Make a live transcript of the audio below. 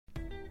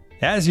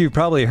As you've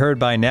probably heard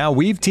by now,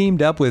 we've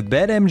teamed up with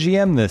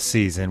BetMGM this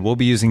season. We'll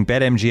be using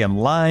BetMGM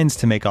lines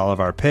to make all of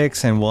our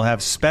picks, and we'll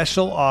have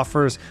special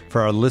offers for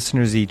our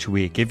listeners each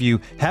week. If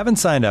you haven't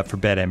signed up for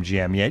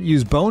BetMGM yet,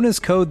 use bonus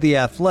code The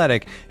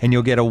Athletic, and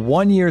you'll get a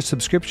 1-year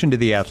subscription to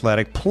The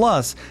Athletic,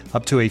 plus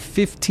up to a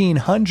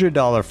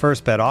 $1,500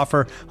 first bet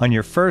offer on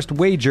your first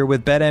wager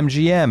with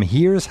BetMGM.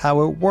 Here's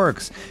how it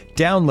works.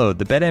 Download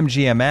the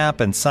BetMGM app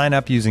and sign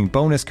up using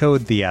bonus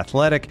code The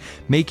Athletic.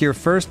 Make your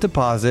first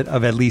deposit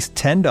of at least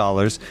 $10.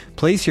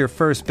 Place your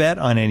first bet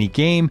on any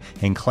game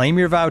and claim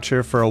your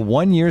voucher for a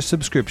 1-year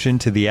subscription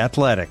to The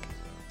Athletic.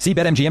 See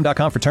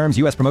BetMGM.com for terms.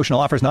 U.S. promotional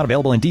offers not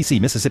available in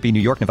D.C., Mississippi, New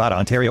York, Nevada,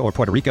 Ontario, or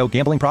Puerto Rico.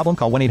 Gambling problem?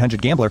 Call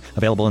 1-800-GAMBLER.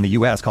 Available in the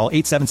U.S. Call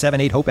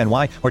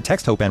 877-8-HOPE-NY or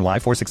text HOPE-NY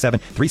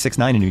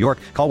 467-369 in New York.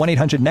 Call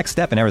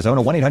 1-800-NEXT-STEP in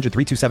Arizona.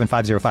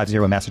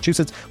 1-800-327-5050 in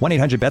Massachusetts.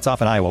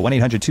 1-800-BETS-OFF in Iowa.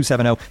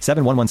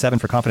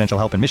 1-800-270-7117 for confidential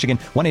help in Michigan.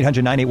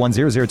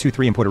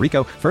 1-800-981-0023 in Puerto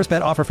Rico. First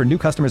bet offer for new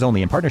customers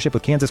only in partnership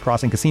with Kansas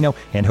Crossing Casino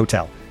and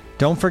Hotel.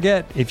 Don't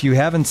forget, if you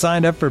haven't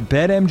signed up for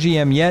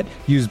BetMGM yet,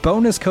 use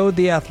bonus code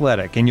The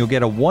Athletic, and you'll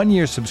get a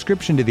 1-year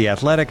subscription to The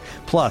Athletic,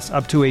 plus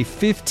up to a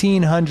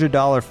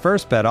 $1,500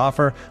 first bet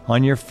offer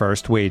on your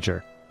first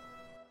wager.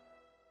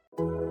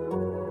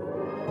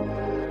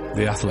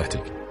 The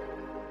Athletic.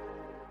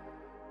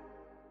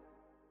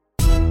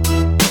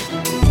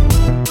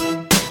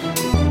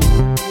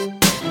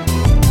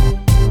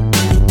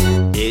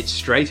 It's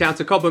Straight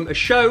Outta Cobham, a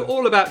show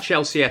all about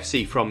Chelsea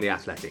FC from The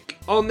Athletic.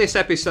 On this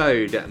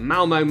episode,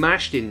 Malmo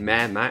mashed in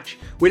Mare match.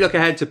 We look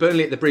ahead to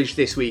Burnley at the Bridge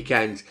this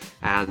weekend.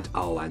 And,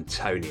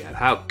 Antonio,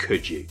 how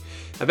could you?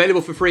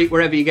 Available for free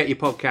wherever you get your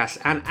podcasts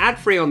and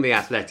ad-free on The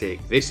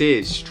Athletic. This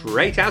is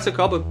Straight Outta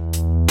Cobham.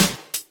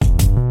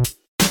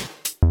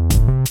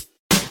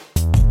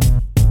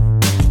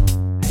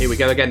 Here we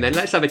go again then.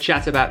 Let's have a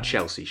chat about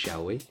Chelsea,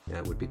 shall we?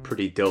 It would be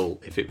pretty dull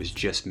if it was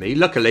just me.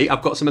 Luckily,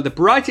 I've got some of the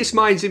brightest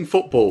minds in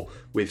football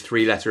with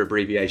 3-letter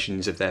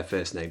abbreviations of their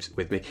first names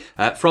with me.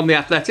 From The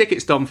Athletic,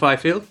 it's Dom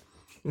Fifield.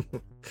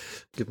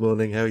 Good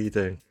morning, how are you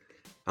doing?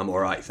 I'm all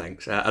right,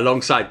 thanks.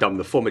 Alongside Dom,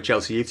 the former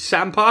Chelsea youth,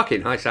 Sam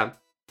Parkin. Hi, Sam.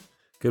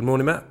 Good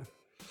morning, Matt.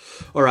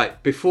 All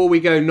right, before we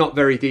go not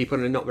very deep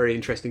on a not very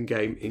interesting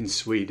game in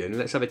Sweden,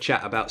 let's have a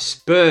chat about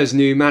Spurs'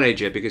 new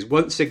manager, because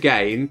once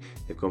again,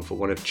 they've gone for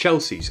one of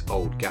Chelsea's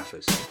old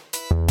gaffers.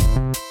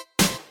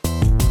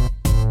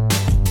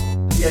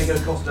 Diego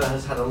Costa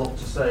has had a lot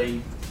to say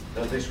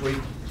this week.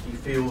 He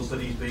feels that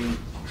he's being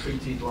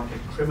treated like a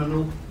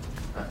criminal.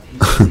 He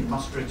says he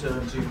must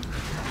return to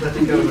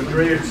Atletico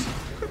Madrid.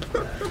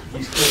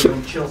 He's calling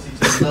on Chelsea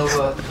to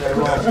lower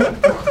their offer.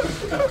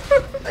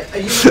 Are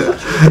you in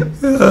touch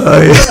with him?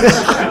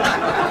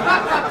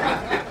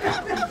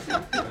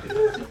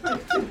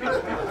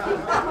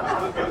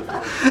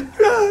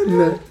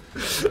 No.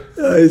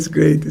 It's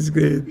great,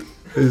 yeah.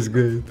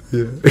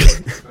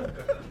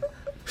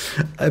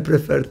 I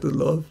prefer to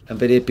love. I'm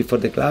very happy for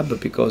the club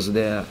because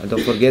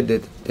don't forget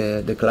that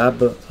the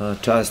club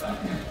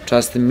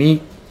trust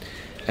me,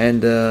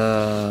 and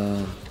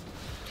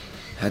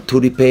to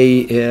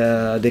repay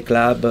the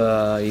club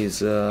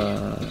is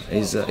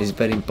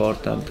very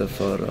important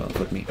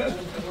for me.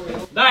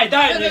 Dai,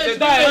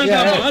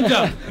 andiamo,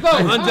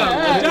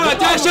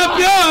 dai,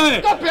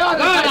 campione!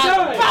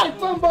 Dai,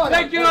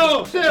 thank you!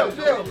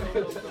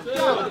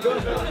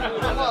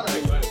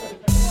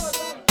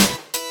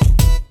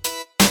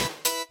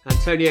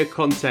 Antonio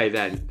Conte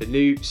then, the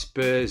new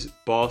Spurs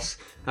boss.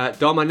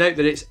 Dom, I note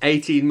that it's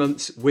 18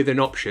 months with an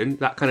option.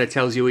 That kind of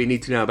tells you what you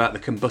need to know about the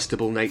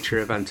combustible nature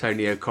of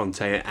Antonio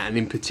Conte, and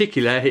in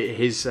particular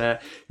his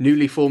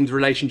newly formed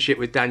relationship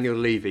with Daniel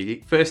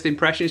Levy. First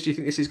impressions, do you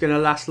think this is going to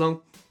last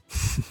long?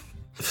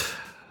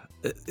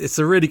 It's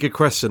a really good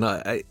question.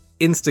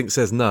 Instinct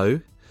says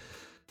no,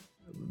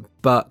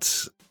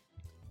 but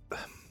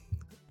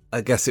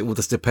I guess it will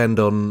just depend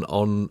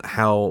on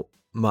how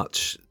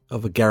much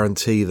of a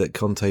guarantee that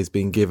Conte's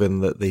been given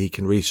that he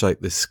can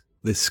reshape this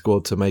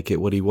squad to make it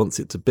what he wants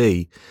it to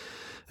be,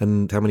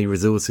 and how many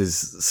resources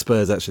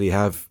Spurs actually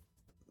have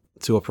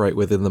to operate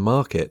within the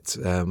market,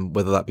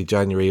 whether that be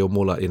January or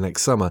more likely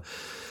next summer.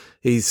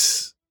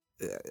 He's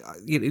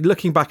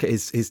looking back at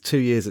his 2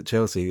 years at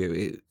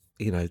Chelsea,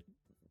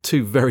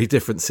 two very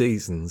different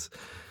seasons.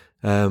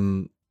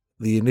 The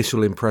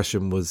initial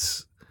impression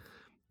was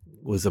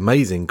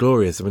amazing,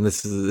 glorious. I mean,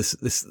 this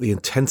the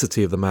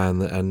intensity of the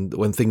man, and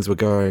when things were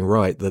going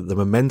right, the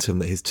momentum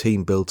that his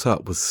team built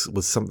up was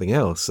something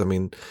else. I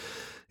mean,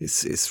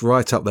 it's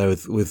right up there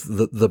with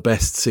the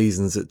best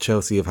seasons that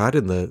Chelsea have had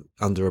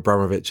under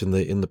Abramovich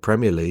in the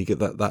Premier League.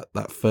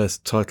 That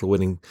first title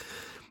winning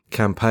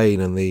campaign,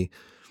 and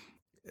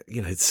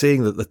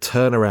seeing that the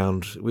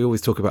turnaround. We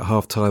always talk about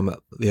half time at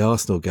the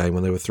Arsenal game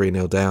when they were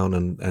 3-0 down,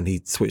 and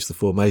he switched the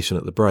formation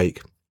at the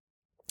break,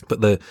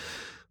 but the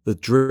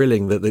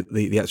drilling,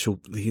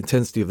 the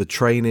intensity of the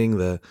training,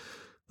 the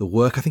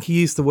work. I think he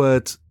used the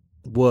word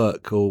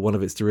work, or one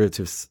of its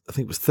derivatives, I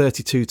think it was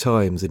 32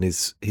 times in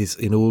his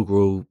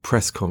inaugural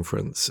press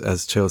conference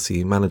as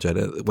Chelsea manager.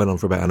 It went on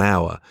for about an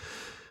hour.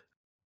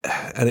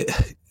 And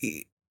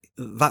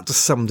that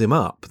just summed him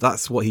up.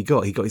 That's what he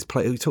got. He got his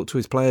play. He talked to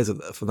his players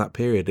from that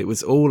period. It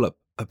was all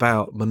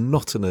about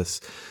monotonous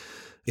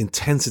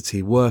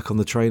intensity, work on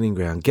the training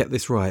ground. Get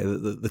this right.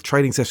 The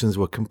training sessions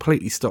were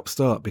completely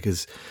stop-start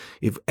because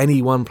if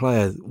any one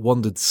player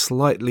wandered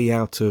slightly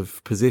out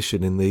of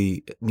position in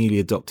the newly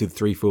adopted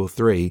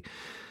 3-4-3,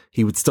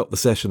 he would stop the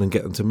session and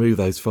get them to move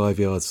those 5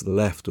 yards to the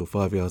left or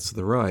 5 yards to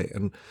the right.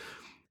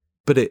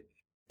 But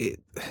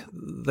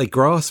they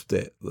grasped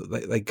it.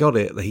 They got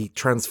it. He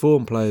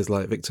transformed players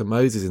like Victor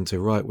Moses into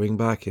right wing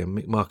back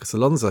and Marcus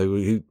Alonso,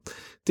 who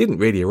didn't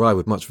really arrive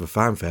with much of a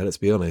fanfare, let's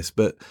be honest,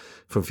 but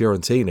from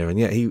Fiorentina. And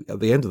yet at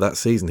the end of that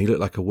season, he looked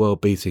like a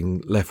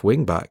world-beating left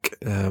wing back,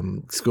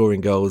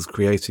 scoring goals,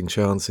 creating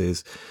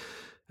chances.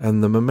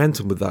 And the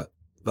momentum with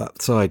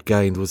that side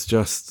gained was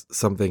just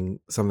something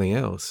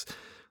else.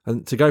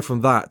 And to go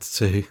from that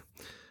to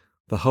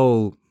the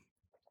whole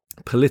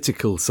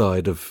political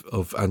side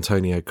of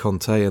Antonio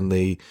Conte and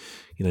the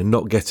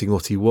not getting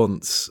what he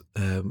wants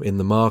in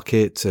the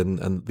market and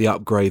the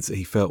upgrades that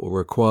he felt were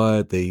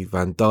required, the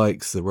Van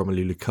Dijks, the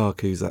Romelu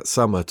Lukaku's that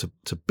summer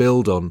to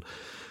build on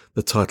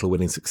the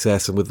title-winning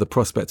success, and with the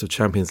prospect of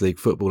Champions League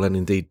football and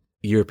indeed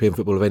European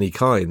football of any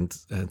kind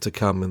to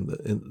come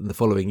in the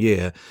following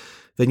year,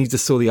 then you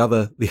just saw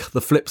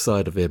the flip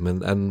side of him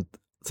and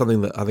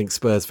something that I think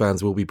Spurs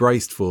fans will be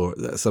braced for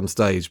at some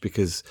stage,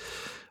 because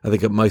I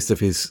think at most of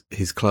his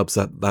clubs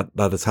that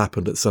has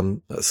happened at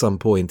some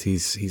point.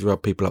 He's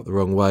rubbed people up the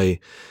wrong way,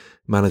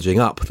 managing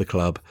up the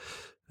club.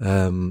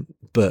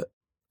 But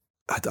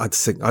I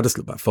just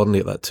look back fondly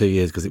at that 2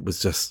 years because it was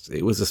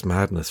just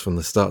madness from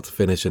the start to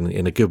finish, and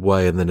in a good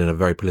way, and then in a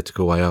very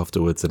political way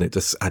afterwards. And it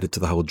just added to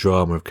the whole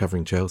drama of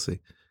covering Chelsea.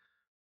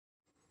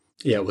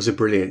 Yeah, it was a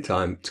brilliant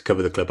time to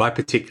cover the club. I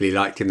particularly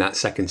liked in that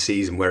second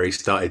season where he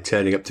started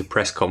turning up to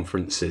press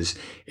conferences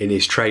in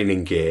his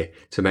training gear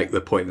to make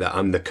the point that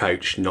I'm the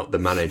coach, not the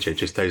manager.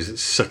 Just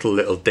those subtle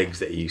little digs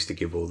that he used to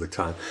give all the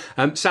time.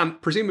 Sam,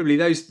 presumably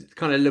those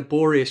kind of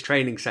laborious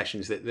training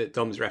sessions that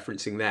Dom's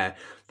referencing there,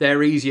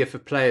 they're easier for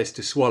players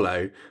to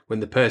swallow when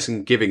the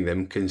person giving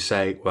them can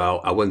say,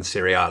 well, I won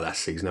Serie A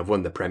last season, I've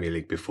won the Premier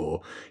League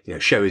before,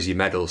 show us your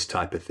medals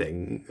type of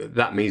thing.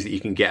 That means that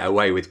you can get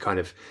away with kind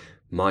of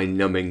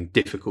mind-numbing,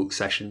 difficult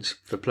sessions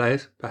for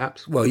players,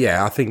 perhaps? Well,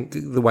 yeah, I think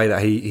the way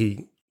that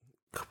he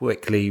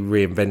quickly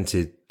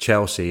reinvented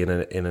Chelsea in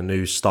a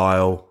new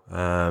style,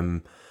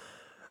 and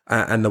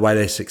the way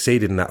they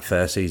succeeded in that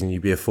first season,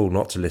 you'd be a fool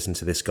not to listen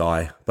to this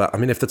guy. But I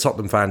mean, if the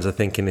Tottenham fans are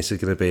thinking this is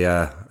going to be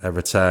a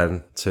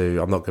return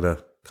to, I'm not going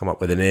to come up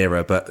with an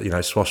era, but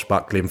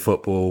swashbuckling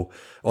football,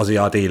 Ozzy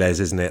Ardiles,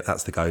 isn't it?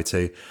 That's the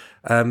go-to.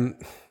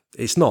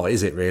 It's not,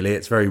 is it really?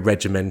 It's very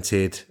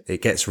regimented.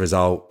 It gets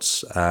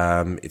results.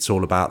 It's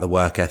all about the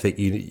work ethic.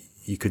 You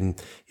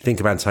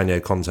think of Antonio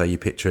Conte, you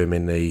picture him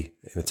in the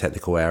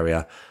technical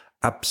area,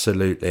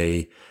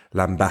 absolutely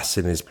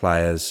lambasting his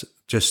players,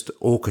 just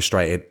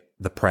orchestrated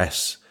the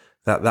press.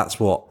 That's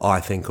what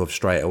I think of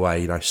straight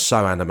away,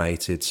 so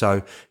animated.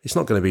 So it's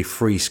not going to be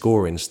free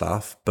scoring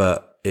stuff,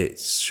 but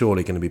it's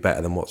surely going to be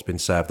better than what's been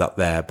served up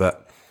there.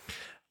 But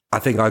I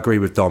think I agree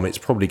with Dom. It's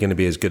probably going to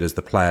be as good as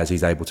the players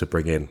he's able to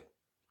bring in.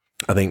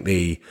 I think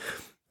the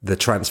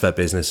transfer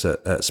business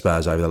at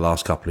Spurs over the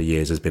last couple of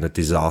years has been a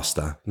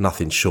disaster.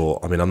 Nothing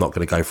short. I mean, I'm not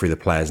going to go through the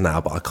players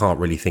now, but I can't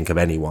really think of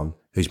anyone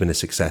who's been a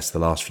success the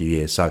last few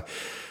years. So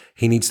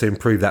he needs to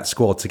improve that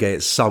squad to get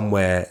it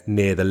somewhere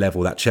near the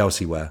level that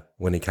Chelsea were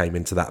when he came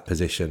into that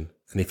position.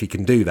 And if he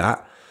can do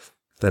that,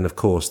 then of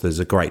course there's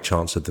a great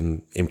chance of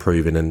them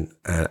improving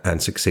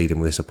and succeeding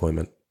with this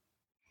appointment.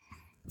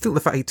 I think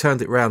the fact he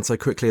turned it around so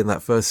quickly in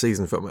that first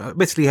season,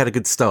 admittedly he had a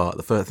good start.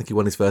 I think he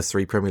won his first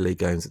 3 Premier League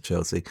games at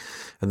Chelsea,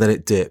 and then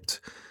it dipped.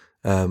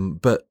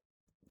 But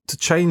to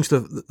change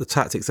the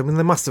tactics, I mean,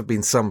 there must have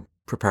been some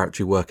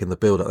preparatory work in the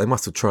build-up. They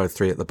must have tried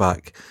 3 at the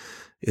back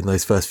in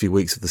those first few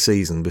weeks of the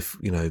season,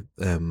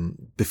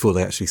 before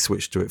they actually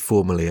switched to it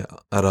formally at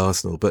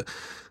Arsenal. But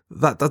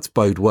that's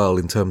bode well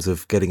in terms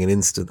of getting an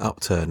instant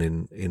upturn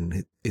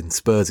in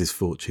Spurs'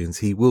 fortunes.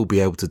 He will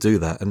be able to do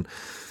that. And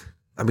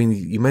I mean,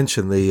 you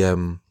mentioned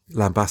the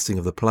lambasting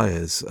of the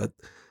players. I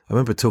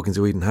remember talking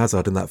to Eden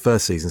Hazard in that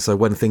first season. So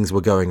when things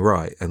were going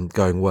right and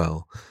going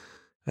well,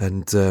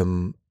 and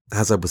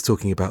Hazard was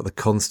talking about the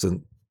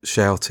constant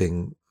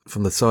shouting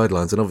from the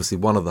sidelines, and obviously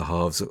one of the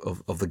halves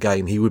of the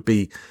game, he would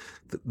be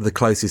the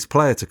closest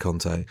player to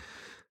Conte.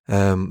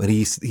 And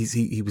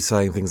he was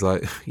saying things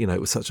like, it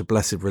was such a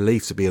blessed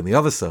relief to be on the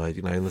other side,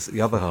 in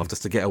the other half,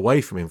 just to get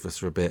away from him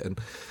for a bit. And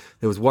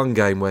there was one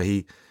game where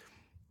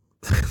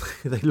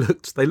they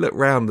looked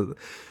round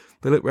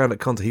at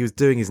Conte. He was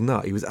doing his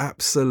nut. He was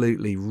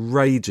absolutely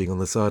raging on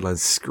the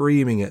sidelines,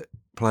 screaming at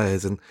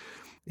players. And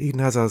Eden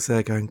Hazard's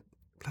there going,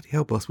 bloody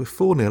hell, boss, we're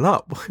 4-0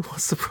 up.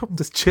 What's the problem?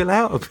 Just chill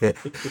out a bit.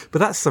 But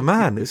that's the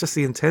man. It was just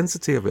the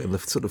intensity of it and the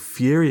sort of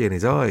fury in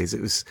his eyes.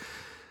 It was,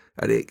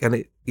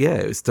 it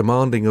was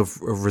demanding of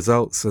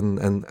results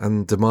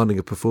and demanding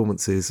of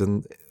performances.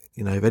 And,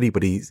 if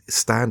anybody's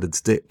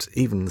standards dipped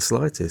even the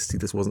slightest, he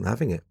just wasn't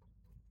having it.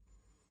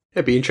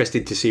 It'd be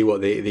interesting to see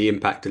what the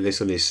impact of this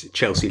on his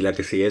Chelsea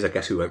legacy is. I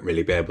guess we won't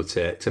really be able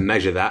to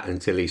measure that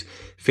until he's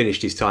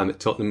finished his time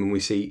at Tottenham and we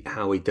see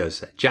how he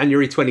does.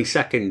 January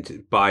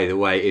 22nd, by the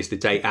way, is the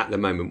date at the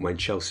moment when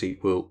Chelsea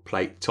will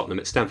play Tottenham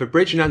at Stamford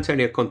Bridge and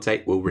Antonio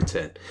Conte will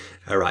return.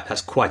 All right,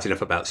 that's quite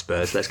enough about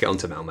Spurs. Let's get on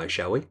to Malmo,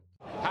 shall we?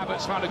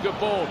 Havertz found a good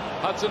ball.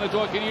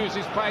 Hudson-Odoi can use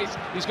his pace.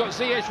 He's got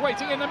Ziyech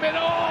waiting in the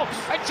middle.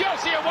 And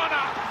Chelsea are one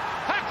up.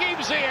 Hakim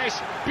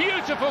Ziyech,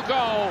 beautiful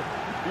goal.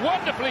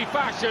 Wonderfully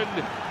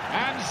fashioned.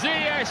 And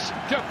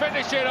Ziyech to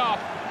finish it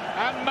off.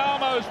 And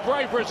Malmo's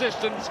brave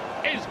resistance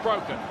is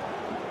broken.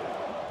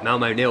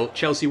 Malmo 0,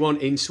 Chelsea 1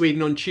 in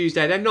Sweden on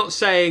Tuesday. They're not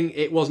saying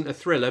it wasn't a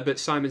thriller, but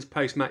Simon's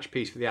post-match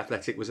piece for The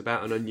Athletic was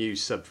about an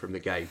unused sub from the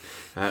game.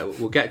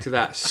 We'll get to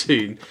that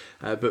soon.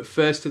 But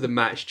first to the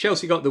match.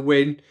 Chelsea got the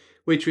win,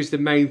 which was the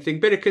main thing.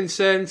 Bit of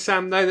concern,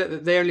 Sam, though,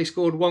 that they only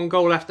scored one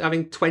goal after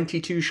having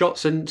 22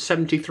 shots and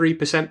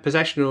 73%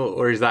 possession,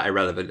 or is that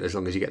irrelevant as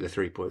long as you get the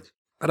 3 points?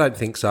 I don't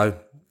think so.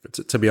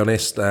 To be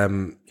honest,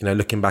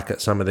 looking back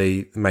at some of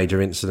the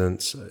major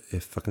incidents,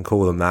 if I can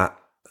call them that,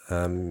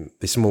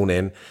 this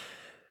morning,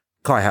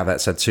 Kai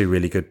Havertz had 2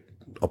 really good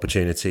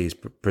opportunities,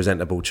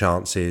 presentable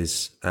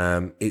chances.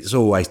 It's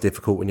always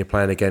difficult when you're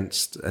playing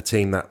against a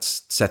team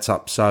that's set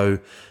up so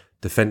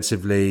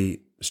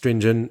defensively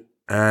stringent,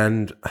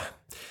 and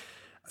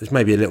it's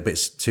maybe a little bit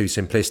too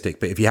simplistic,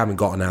 but if you haven't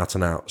got an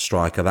out-and-out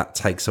striker, that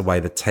takes away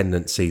the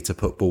tendency to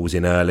put balls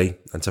in early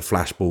and to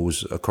flash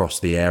balls across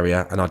the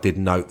area. And I did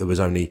note there was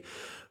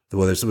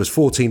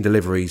 14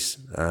 deliveries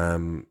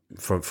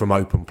from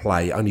open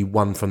play, only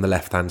 1 from the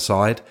left-hand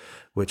side,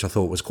 which I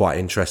thought was quite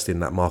interesting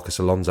that Marcos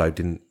Alonso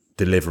didn't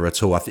deliver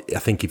at all. I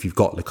think if you've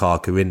got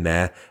Lukaku in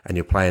there and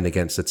you're playing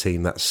against a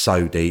team that's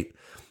so deep,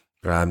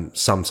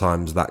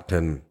 sometimes that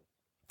can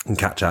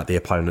catch out the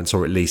opponents,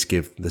 or at least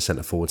give the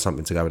centre forward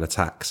something to go and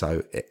attack.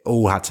 So it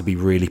all had to be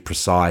really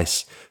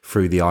precise,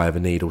 through the eye of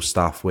a needle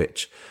stuff,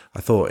 which I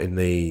thought in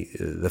the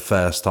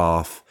first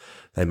half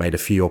they made a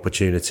few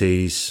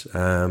opportunities,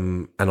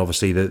 and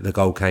obviously the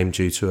goal came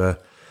due to a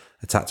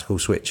tactical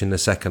switch in the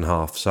second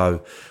half.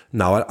 So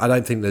no, I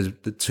don't think there's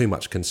too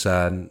much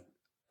concern,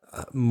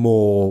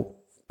 more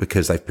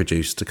because they've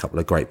produced a couple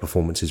of great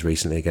performances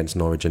recently against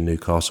Norwich and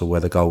Newcastle where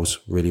the goals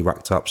really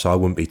racked up, so I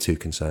wouldn't be too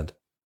concerned.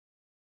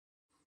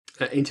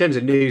 In terms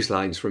of news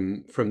lines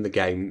from the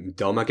game,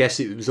 Dom, I guess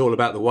it was all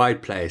about the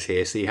wide players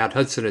here. So you had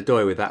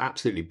Hudson-Odoi with that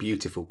absolutely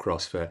beautiful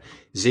cross for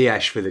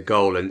Ziyech for the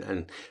goal.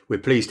 And we're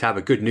pleased to have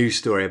a good news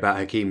story about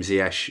Hakim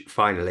Ziyech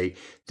finally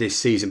this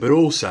season. But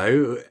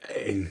also,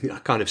 in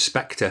a kind of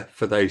spectre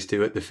for those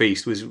two at the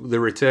feast, was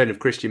the return of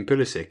Christian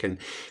Pulisic. And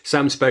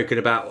Sam's spoken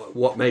about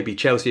what maybe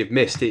Chelsea have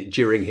missed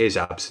during his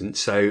absence.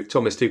 So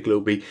Thomas Tuchel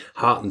will be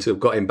heartened to have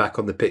got him back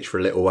on the pitch for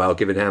a little while,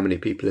 given how many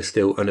people are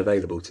still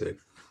unavailable to him.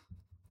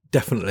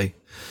 Definitely.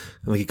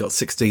 I think he got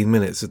 16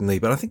 minutes, didn't he?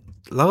 But I think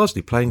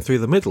largely playing through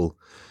the middle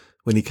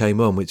when he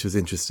came on, which was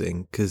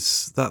interesting,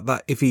 because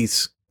that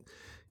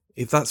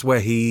if that's where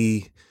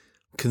he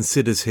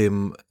considers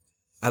him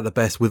at the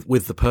best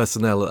with the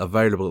personnel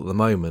available at the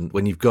moment,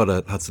 when you've got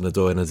a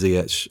Hudson-Odoi and a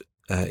Ziyech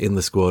in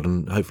the squad,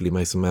 and hopefully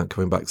Mason Mount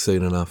coming back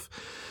soon enough,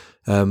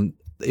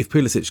 if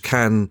Pulisic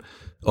can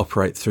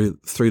operate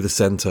through the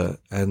centre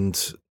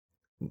and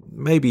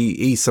maybe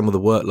ease some of the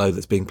workload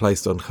that's being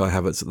placed on Kai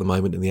Havertz at the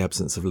moment in the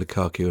absence of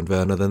Lukaku and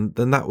Werner,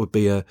 then that would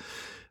be an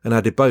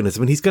added bonus. I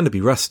mean, he's going to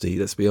be rusty,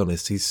 let's be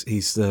honest.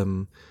 He's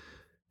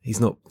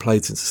not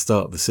played since the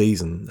start of the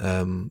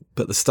season,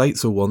 but the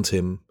States will want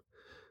him,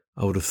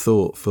 I would have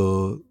thought,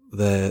 for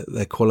their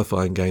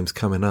qualifying games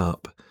coming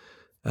up.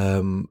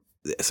 So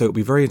it'll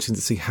be very interesting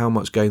to see how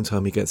much game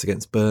time he gets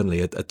against Burnley,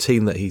 a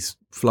team that he's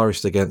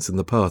flourished against in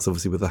the past,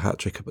 obviously with a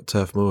hat-trick up at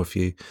Turf Moor a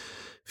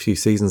few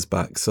seasons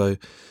back. So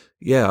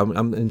yeah,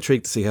 I'm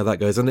intrigued to see how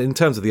that goes. And in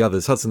terms of the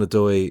others,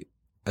 Hudson-Odoi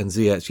and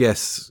Ziyech,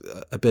 yes,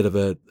 a bit of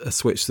a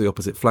switch to the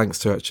opposite flanks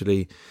to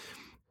actually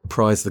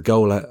prize the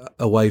goal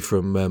away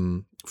from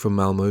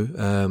Malmo.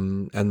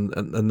 And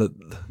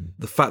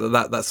the fact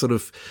that sort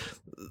of,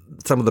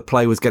 some of the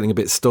play was getting a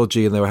bit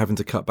stodgy and they were having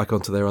to cut back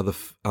onto their other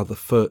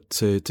foot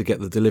to get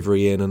the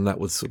delivery in, and that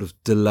was sort of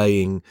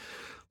delaying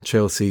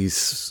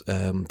Chelsea's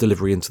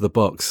delivery into the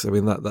box. I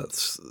mean, that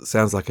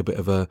sounds like a bit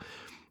of a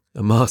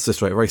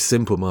masterstroke, a very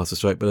simple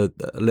masterstroke, but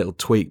a little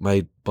tweak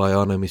made by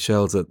Arnaud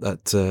Michels at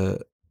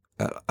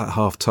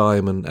half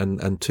time,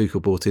 and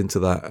Tuchel bought into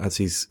that as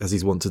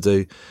he's wont to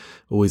do,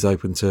 always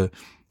open to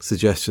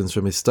suggestions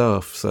from his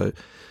staff. So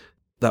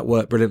that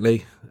worked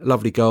brilliantly.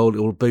 Lovely goal. It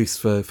will boost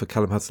for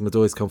Callum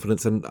Hudson-Odoi's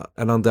confidence, and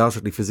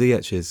undoubtedly for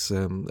Ziyech's,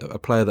 a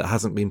player that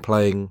hasn't been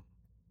playing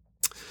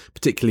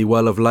particularly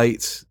well of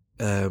late.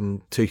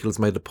 Tuchel's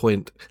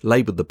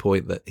laboured the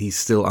point that he's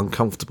still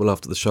uncomfortable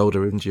after the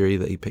shoulder injury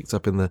that he picked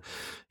up in the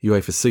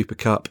UEFA Super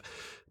Cup.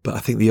 But I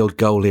think the odd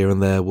goal here and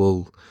there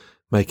will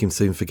make him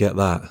soon forget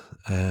that.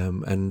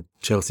 And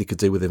Chelsea could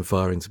do with him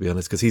firing, to be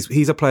honest, because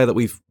he's a player that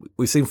we've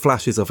seen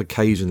flashes of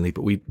occasionally,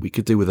 but we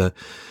could do with a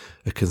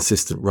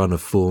consistent run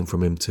of form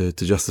from him to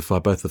justify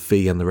both the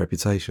fee and the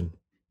reputation.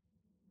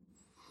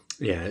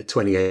 Yeah,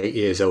 28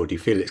 years old, you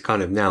feel it's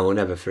kind of now or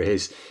never for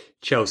his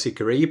Chelsea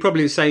career. You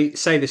probably say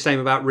the same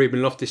about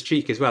Ruben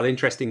Loftus-Cheek as well.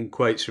 Interesting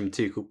quotes from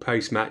Tuchel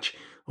post-match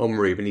on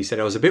Ruben. He said,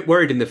 I was a bit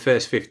worried in the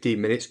first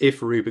 15 minutes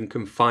if Ruben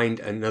can find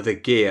another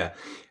gear.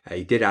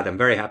 He did add, I'm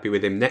very happy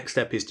with him. Next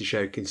step is to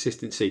show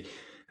consistency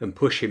and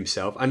push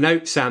himself. I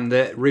note, Sam,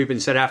 that Ruben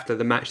said after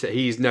the match that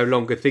he's no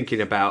longer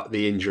thinking about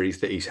the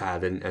injuries that he's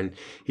had and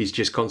he's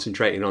just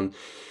concentrating on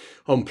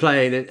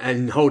playing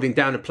and holding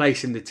down a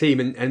place in the team.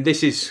 And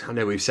this is, I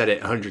know we've said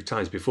it 100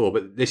 times before,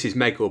 but this is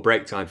make or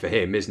break time for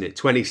him, isn't it?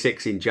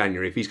 26 in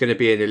January. If he's going to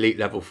be an elite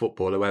level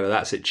footballer, whether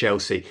that's at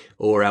Chelsea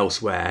or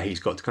elsewhere, he's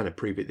got to kind of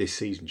prove it this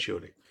season,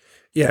 surely.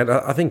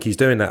 Yeah, I think he's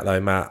doing that though,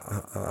 Matt.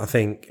 I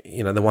think,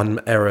 the one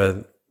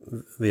error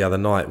the other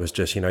night was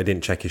just, he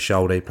didn't check his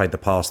shoulder. He played the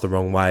pass the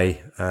wrong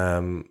way.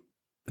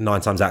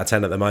 9 times out of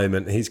 10 at the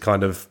moment, he's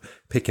kind of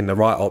picking the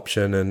right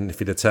option. And if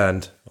he'd have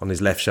turned on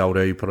his left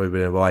shoulder, he'd probably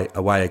been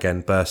away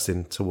again,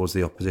 bursting towards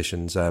the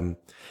opposition's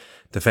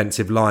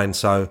defensive line.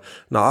 So,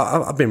 no,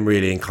 I've been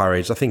really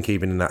encouraged. I think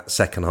even in that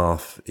second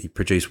half, he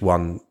produced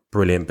one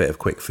brilliant bit of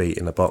quick feet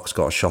in the box,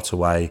 got a shot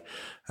away,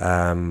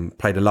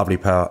 played a lovely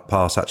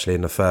pass actually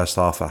in the first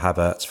half at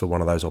Havertz for one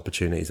of those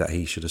opportunities that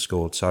he should have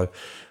scored. So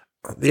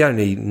the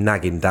only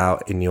nagging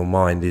doubt in your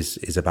mind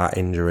is about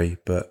injury,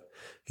 but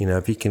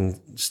if he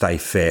can stay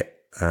fit,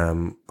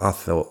 I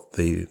thought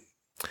the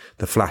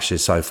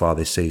flashes so far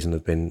this season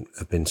have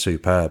been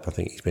superb. I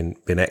think he's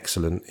been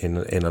excellent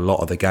in a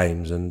lot of the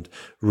games, and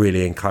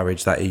really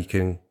encouraged that he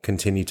can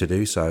continue to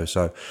do so.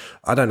 So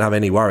I don't have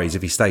any worries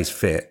if he stays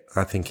fit.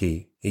 I think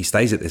he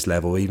stays at this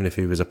level, even if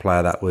he was a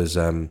player that was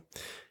going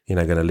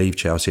to leave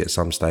Chelsea at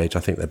some stage. I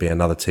think there'd be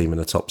another team in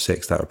the top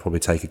 6 that would probably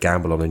take a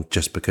gamble on him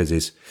just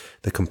because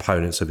the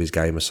components of his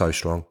game are so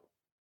strong.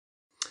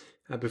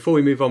 Before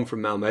we move on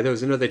from Malmo, there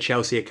was another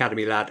Chelsea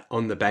Academy lad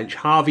on the bench,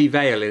 Harvey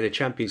Vale, in a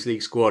Champions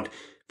League squad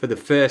for the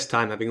first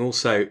time, having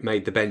also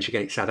made the bench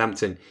against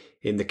Southampton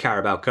in the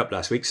Carabao Cup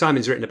last week.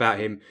 Simon's written about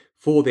him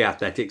for The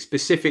Athletic,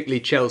 specifically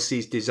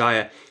Chelsea's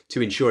desire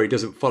to ensure he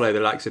doesn't follow the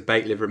likes of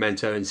Bate,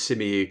 Livramento and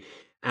Simiyu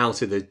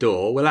out of the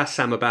door. We'll ask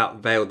Sam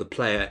about Vale, the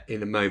player,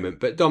 in a moment.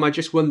 But Dom, I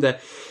just wonder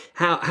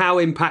how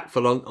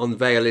impactful on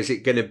Vale is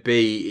it going to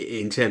be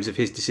in terms of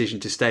his decision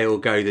to stay or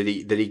go that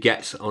he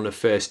gets on a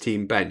first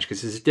team bench?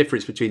 Because there's a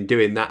difference between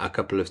doing that a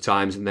couple of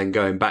times and then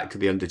going back to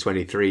the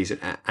under-23s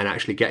and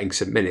actually getting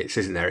some minutes,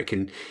 isn't there? It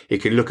can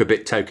look a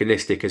bit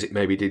tokenistic, as it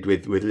maybe did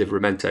with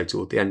Livramento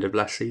toward the end of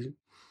last season.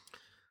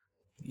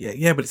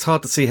 Yeah, but it's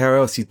hard to see how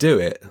else you do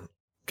it,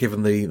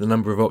 given the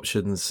number of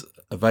options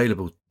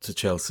available to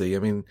Chelsea. I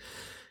mean,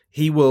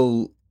 he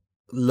will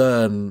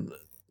learn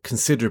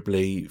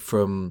considerably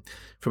from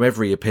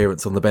every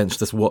appearance on the bench,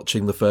 just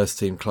watching the first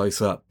team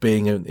close up,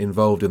 being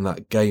involved in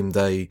that game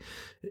day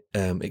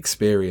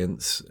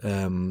experience,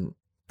 and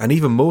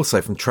even more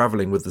so from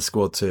travelling with the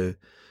squad to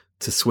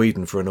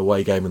Sweden for an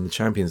away game in the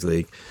Champions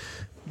League.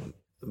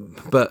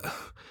 But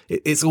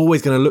it's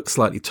always going to look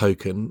slightly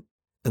token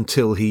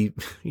until he,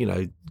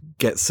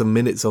 gets some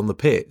minutes on the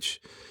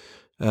pitch.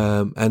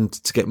 And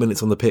to get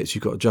minutes on the pitch,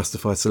 you've got to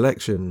justify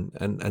selection.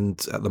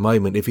 And at the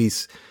moment,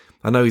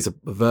 I know he's a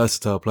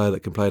versatile player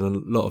that can play in a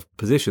lot of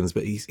positions,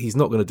 but he's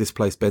not going to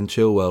displace Ben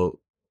Chilwell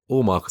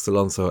or Marcus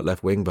Alonso at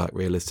left wing back,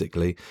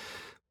 realistically.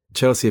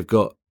 Chelsea have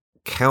got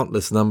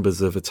countless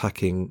numbers of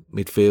attacking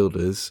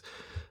midfielders.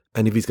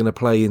 And if he's going to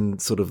play in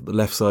sort of the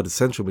left side of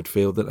central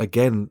midfield, then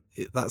again,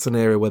 that's an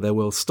area where they're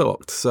well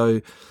stocked.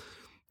 So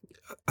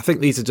I think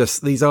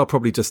these are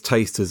probably just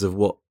tasters of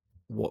what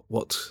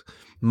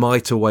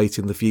might await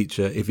in the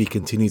future if he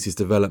continues his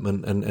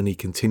development and he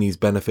continues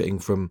benefiting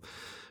from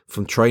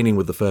training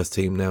with the first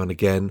team now and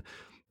again.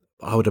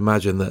 I would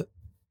imagine that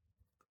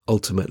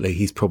ultimately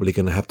he's probably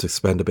going to have to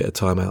spend a bit of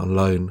time out on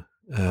loan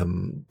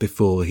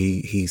before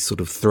he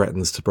sort of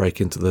threatens to break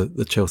into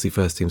the Chelsea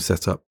first team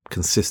setup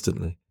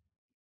consistently.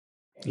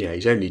 Yeah,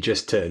 he's only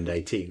just turned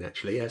 18,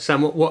 actually. Yeah.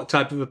 Sam, what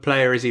type of a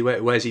player is he?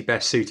 Where's he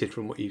best suited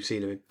from what you've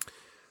seen of him?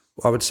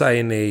 Well, I would say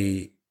in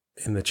the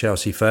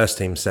Chelsea first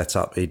team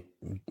setup, he'd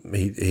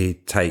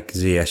take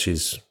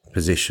Ziyech's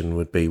position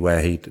would be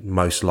where he'd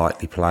most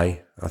likely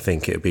play. I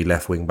think it would be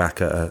left wing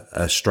back at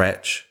a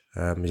stretch.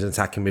 He's an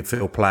attacking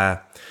midfield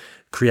player,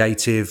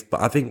 creative,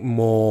 but I think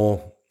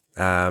more,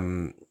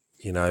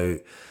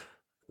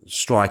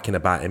 striking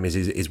about him is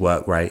his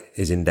work rate,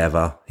 his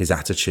endeavour, his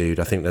attitude.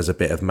 I think there's a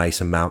bit of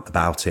Mason Mount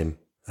about him.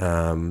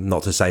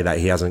 Not to say that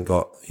he hasn't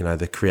got,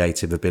 the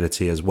creative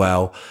ability as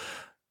well,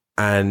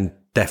 and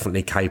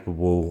definitely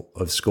capable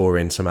of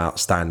scoring some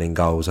outstanding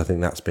goals. I think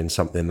that's been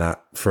something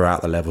that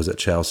throughout the levels at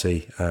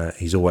Chelsea,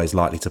 he's always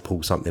likely to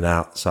pull something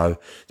out. So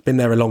it's been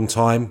there a long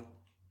time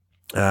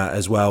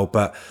as well,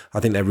 but I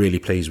think they're really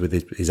pleased with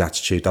his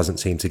attitude. Doesn't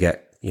seem to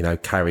get,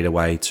 carried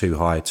away too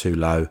high, too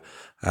low.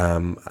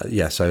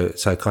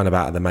 So kind of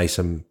out of the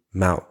Mason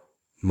Mount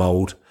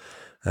mould,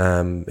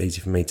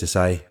 easy for me to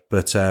say,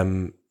 but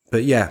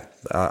yeah,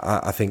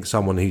 I think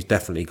someone who's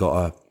definitely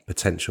got a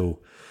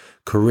potential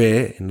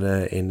career in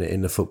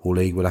the Football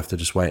League. We'll have to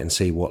just wait and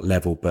see what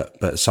level,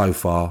 but so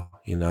far,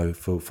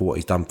 for what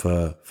he's done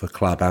for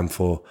club and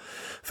for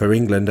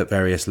England at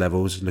various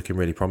levels, looking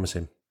really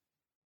promising.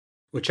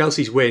 Well,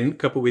 Chelsea's win,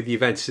 coupled with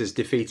Juventus'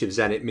 defeat of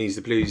Zenit, means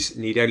the Blues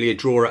need only a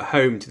draw at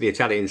home to the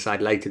Italian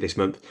side later this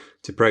month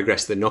to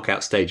progress to the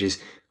knockout stages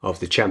of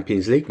the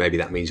Champions League. Maybe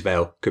that means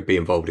Vale could be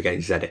involved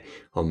against Zenit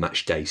on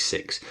match day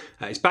 6.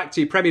 It's back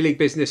to Premier League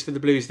business for the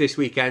Blues this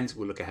weekend.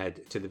 We'll look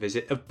ahead to the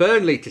visit of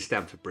Burnley to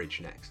Stamford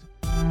Bridge next.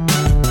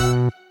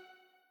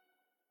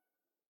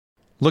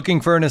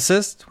 Looking for an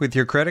assist with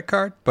your credit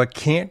card, but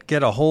can't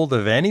get a hold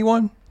of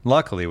anyone?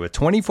 Luckily, with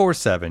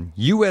 24/7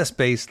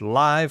 US-based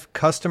live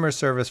customer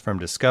service from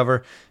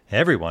Discover,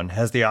 everyone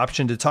has the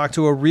option to talk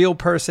to a real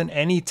person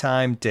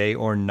anytime, day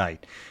or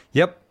night.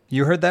 Yep,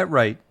 you heard that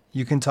right.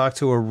 You can talk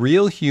to a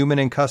real human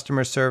in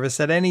customer service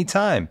at any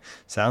time.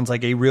 Sounds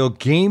like a real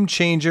game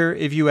changer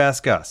if you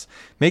ask us.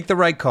 Make the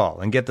right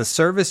call and get the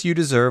service you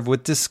deserve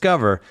with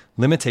Discover.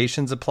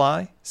 Limitations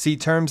apply. See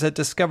terms at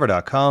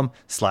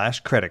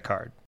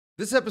discover.com/creditcard.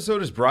 This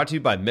episode is brought to you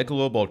by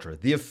Michelob Ultra,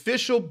 the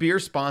official beer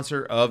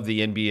sponsor of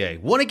the NBA.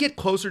 Want to get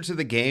closer to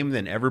the game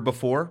than ever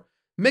before?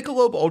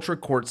 Michelob Ultra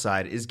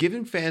Courtside is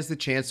giving fans the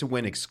chance to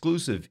win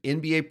exclusive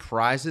NBA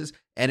prizes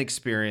and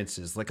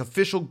experiences like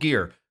official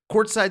gear,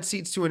 courtside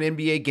seats to an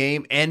NBA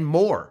game, and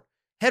more.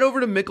 Head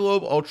over to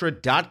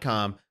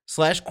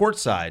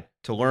MichelobUltra.com/courtside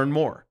to learn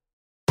more.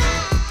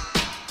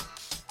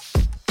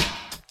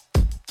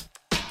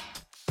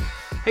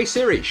 Hey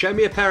Siri, show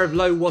me a pair of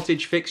low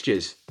wattage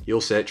fixtures.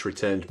 Your search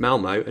returned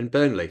Malmo and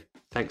Burnley.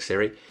 Thanks,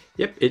 Siri.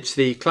 Yep, it's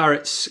the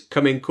Clarets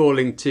coming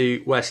calling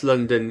to West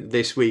London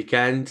this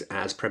weekend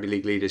as Premier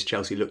League leaders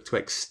Chelsea look to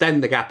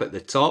extend the gap at the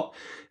top.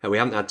 We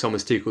haven't had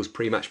Thomas Tuchel's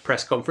pre-match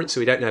press conference,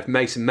 so we don't know if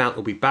Mason Mount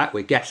will be back.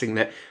 We're guessing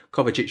that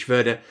Kovacic,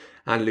 Werner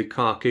and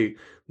Lukaku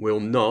will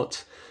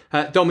not.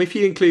 Dom, if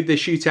you include the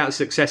shootout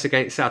success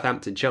against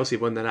Southampton, Chelsea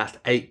have won their last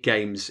 8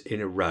 games in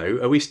a row.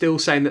 Are we still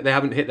saying that they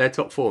haven't hit their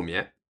top form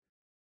yet?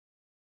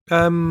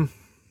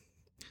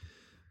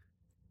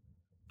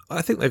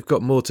 I think they've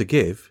got more to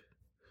give.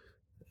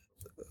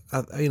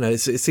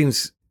 It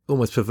seems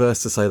almost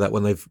perverse to say that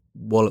when they've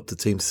walloped a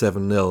team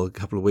 7-0 a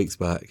couple of weeks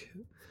back,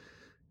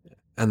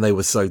 and they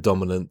were so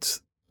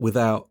dominant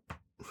for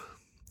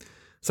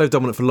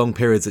long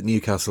periods at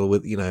Newcastle.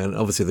 With and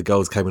obviously the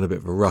goals came in a bit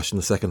of a rush in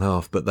the second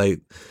half, but they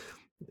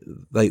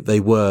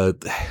were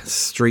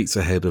streets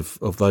ahead of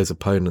those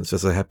opponents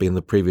as they had been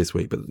the previous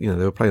week. But they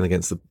were playing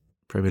against the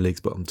Premier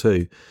League's bottom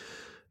 2.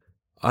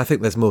 I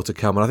think there's more to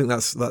come, and I think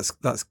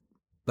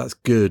that's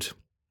good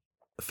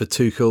for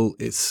Tuchel.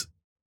 It's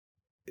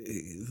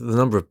the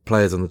number of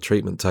players on the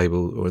treatment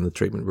table or in the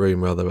treatment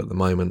room rather at the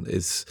moment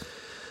is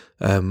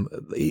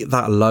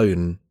that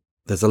alone.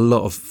 There's a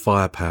lot of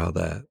firepower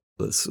there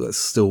that's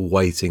still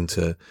waiting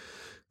to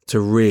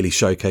really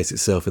showcase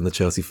itself in the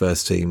Chelsea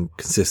first team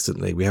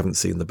consistently. We haven't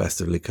seen the best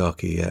of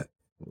Lukaku yet.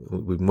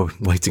 We've been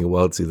waiting a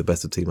while to see the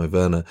best of Timo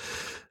Werner.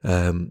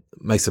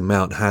 Mason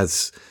Mount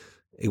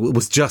it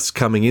was just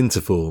coming into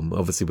form,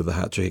 obviously, with the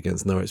hat-trick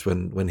against Norwich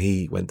when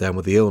he went down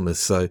with the illness.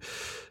 So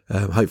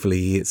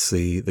hopefully he hits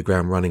the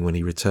ground running when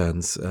he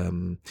returns.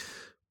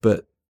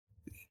 But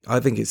I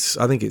think it's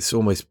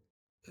almost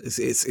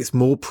it's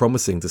more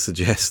promising to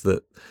suggest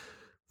that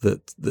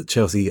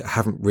Chelsea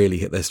haven't really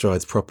hit their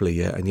strides properly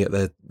yet, and yet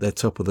they're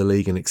top of the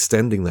league and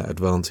extending that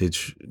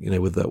advantage.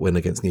 With that win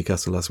against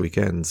Newcastle last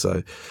weekend.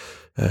 So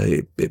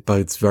it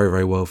bodes very,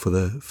 very well for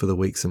the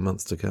weeks and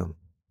months to come.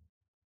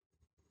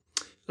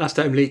 Last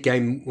home league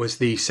game was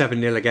the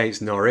 7-0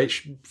 against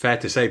Norwich. Fair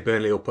to say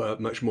Burnley will put up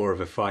much more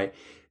of a fight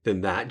than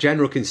that.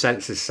 General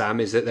consensus, Sam,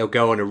 is that they'll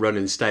go on a run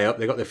and stay up.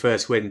 They got their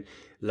first win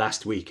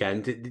last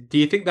weekend. Do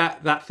you think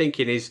that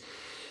thinking is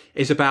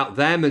about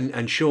them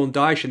and Sean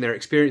Dyche and their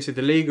experience of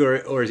the league,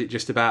 or is it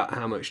just about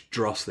how much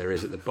dross there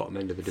is at the bottom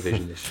end of the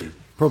division this season?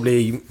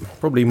 Probably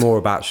more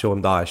about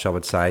Sean Dyche, I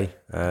would say.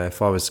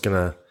 If I was going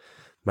to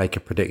make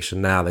a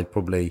prediction now, they'd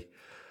probably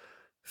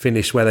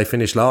finish where they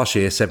finished last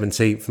year,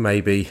 17th,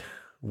 maybe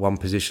one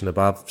position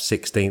above,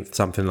 16th,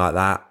 something like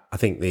that. I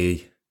think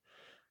the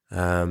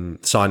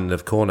signing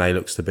of Cornet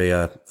looks to be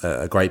a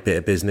great bit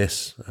of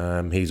business.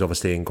 He's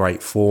obviously in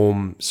great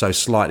form, so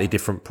slightly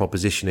different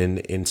proposition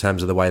in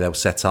terms of the way they'll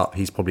set up.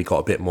 He's probably got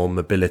a bit more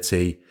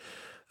mobility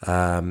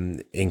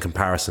in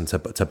comparison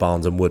to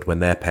Barnes and Wood when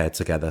they're paired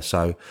together.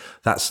 So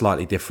that's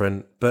slightly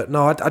different. But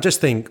no, I just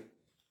think,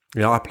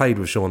 I played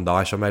with Sean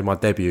Dyche. I made my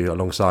debut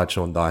alongside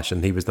Sean Dyche,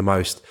 and he was the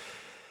most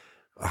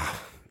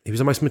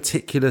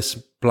meticulous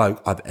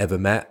bloke I've ever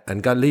met.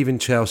 And leaving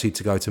Chelsea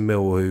to go to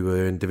Millwall, who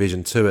were in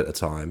Division 2 at the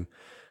time,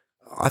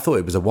 I thought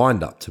it was a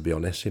wind-up, to be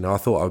honest. I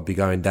thought I would be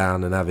going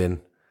down and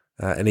having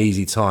an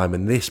easy time.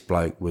 And this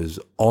bloke was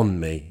on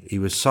me. He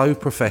was so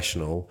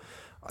professional.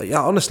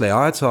 Yeah, honestly,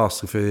 I had to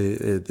ask for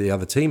the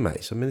other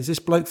teammates. I mean, is this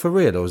bloke for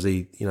real, or is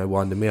he,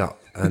 winding me up?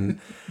 And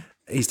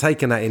he's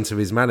taken that into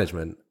his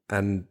management.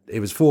 And it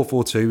was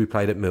 4-4-2. We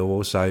played at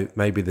Millwall, so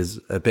maybe there's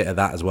a bit of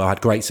that as well. Had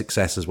great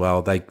success as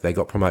well. They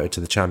got promoted to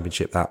the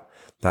Championship, that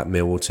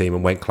Millwall team,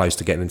 and went close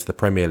to getting into the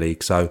Premier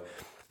League. So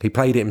he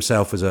played it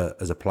himself as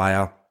a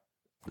player.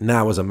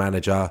 Now as a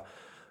manager,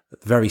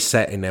 very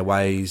set in their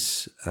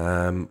ways.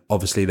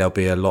 Obviously, there'll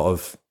be a lot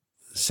of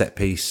set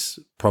piece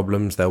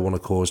problems they'll want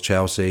to cause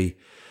Chelsea.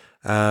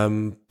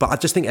 But I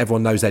just think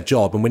everyone knows their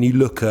job. And when you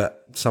look at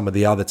some of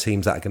the other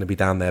teams that are going to be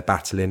down there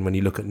battling, when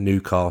you look at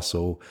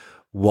Newcastle,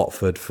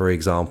 Watford, for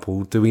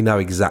example, do we know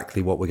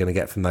exactly what we're going to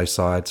get from those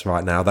sides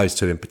right now? Those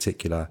two in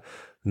particular?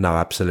 No,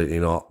 absolutely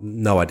not.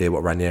 No idea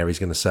what Ranieri's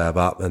going to serve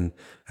up, and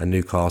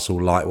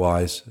Newcastle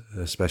likewise,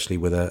 especially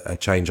with a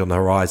change on the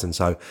horizon.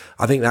 So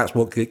I think that's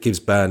what gives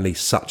Burnley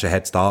such a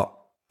head start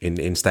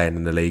in staying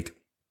in the league.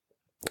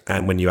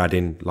 And when you add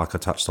in, like I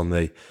touched on,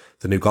 the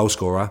new goal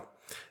scorer,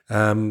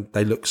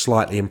 they look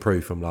slightly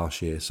improved from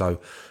last year.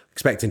 So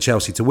expecting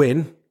Chelsea to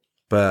win,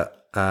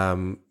 but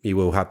you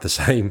will have the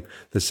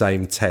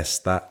same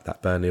test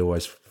that Burnley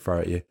always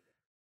throw at you.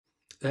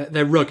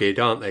 They're rugged,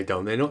 aren't they,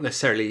 Don? They're not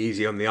necessarily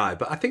easy on the eye,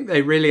 but I think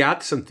they really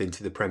add something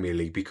to the Premier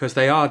League because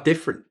they are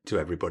different to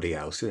everybody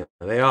else.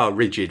 They are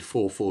rigid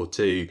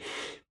 4-4-2,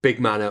 big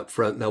man up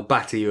front. They'll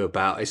batter you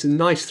about. It's a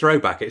nice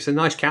throwback. It's a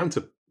nice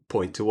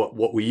counterpoint to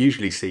what we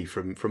usually see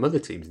from other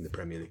teams in the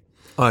Premier League.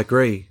 I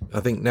agree. I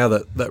think now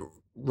that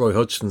Roy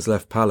Hodgson's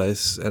left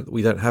Palace,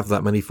 we don't have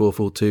that many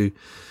 4-4-2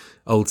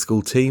 old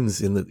school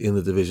teams in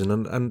the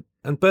division,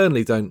 and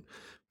Burnley don't.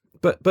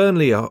 But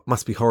Burnley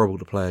must be horrible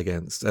to play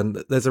against,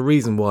 and there's a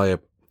reason why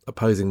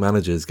opposing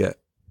managers get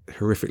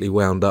horrifically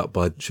wound up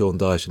by Sean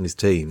Dyche and his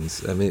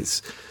teams. I mean,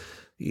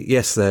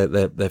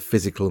 they're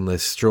physical and they're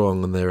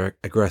strong and they're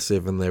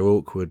aggressive and they're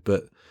awkward,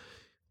 but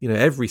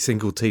every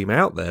single team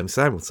out there, and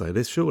Sam will say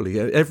this surely,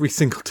 every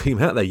single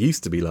team out there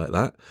used to be like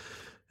that.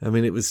 I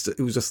mean, it was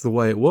just the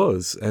way it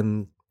was,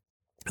 and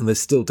there's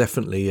still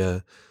definitely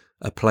a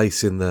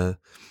place in the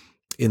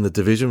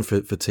division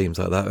for teams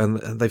like that, and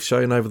they've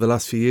shown over the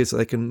last few years that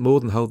they can more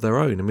than hold their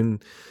own. I mean,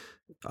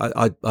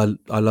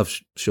 I love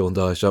Sean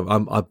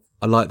Dyche.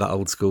 I like that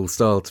old school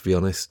style, to be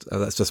honest.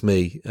 That's just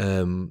me.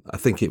 I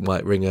think it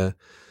might ring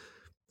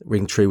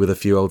true with a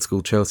few old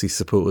school Chelsea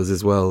supporters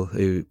as well,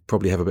 who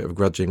probably have a bit of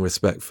grudging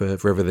respect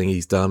for everything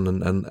he's done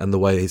and the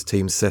way his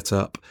team's set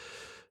up.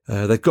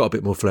 They've got a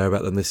bit more flair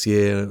about them this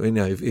year.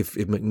 If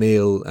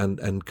McNeil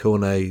and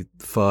Cornet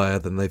fire,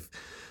 then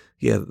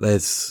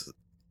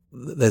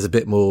there's a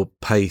bit more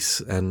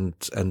pace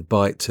and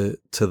bite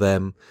to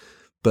them,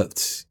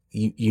 but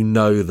you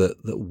know that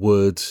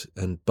Wood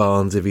and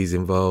Barnes, if he's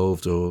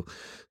involved, or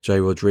Jay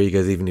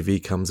Rodriguez, even if he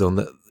comes on,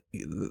 that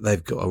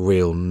they've got a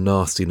real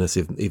nastiness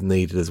if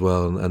needed as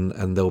well,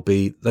 and they won't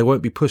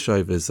be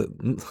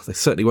pushovers. They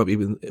certainly won't be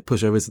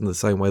pushovers in the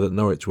same way that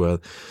Norwich were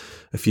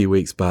a few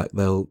weeks back.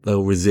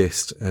 They'll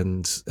resist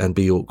and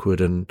be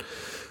awkward and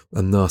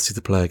nasty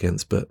to play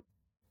against, but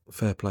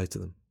fair play to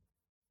them.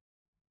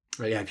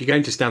 Yeah, if you're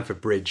going to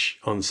Stamford Bridge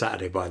on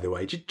Saturday, by the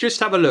way,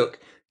 just have a look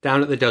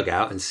down at the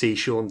dugout and see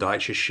Sean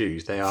Dyche's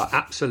shoes. They are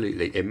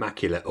absolutely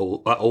immaculate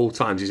at all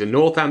times. He's a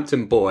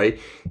Northampton boy.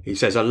 He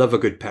says, I love a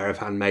good pair of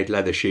handmade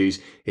leather shoes.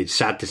 It's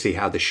sad to see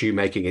how the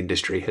shoemaking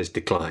industry has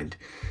declined.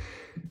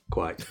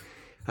 Quite.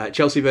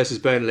 Chelsea versus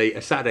Burnley,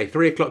 a Saturday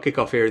 3:00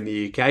 kickoff here in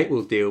the UK.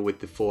 We'll deal with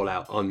the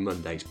fallout on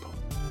Monday's pod.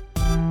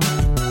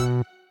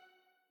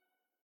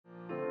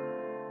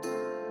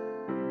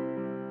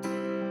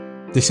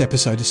 This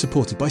episode is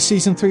supported by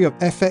Season 3 of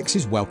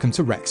FX's Welcome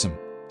to Wrexham.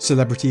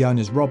 Celebrity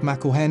owners Rob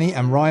McElhenney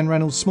and Ryan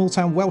Reynolds'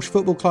 small-town Welsh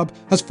football club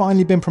has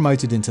finally been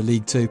promoted into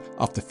League 2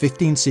 after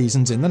 15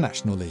 seasons in the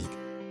National League.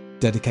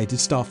 Dedicated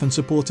staff and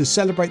supporters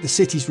celebrate the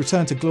city's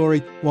return to glory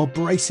while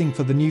bracing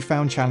for the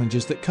newfound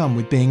challenges that come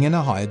with being in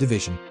a higher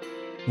division.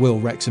 Will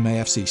Wrexham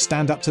AFC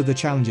stand up to the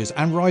challenges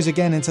and rise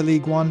again into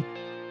League 1?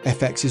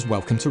 FX's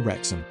Welcome to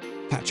Wrexham.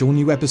 Catch all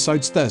new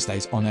episodes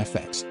Thursdays on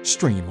FX.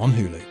 Stream on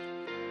Hulu.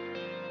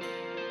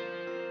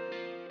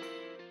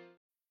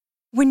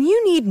 When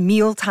you need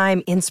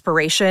mealtime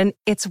inspiration,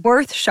 it's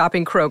worth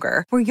shopping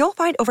Kroger, where you'll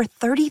find over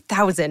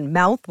 30,000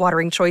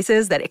 mouth-watering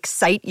choices that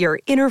excite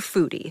your inner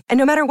foodie. And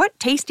no matter what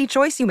tasty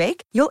choice you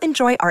make, you'll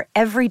enjoy our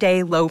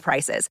everyday low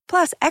prices,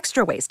 plus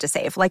extra ways to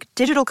save, like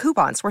digital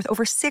coupons worth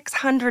over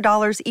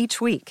 $600 each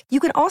week. You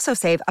can also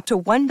save up to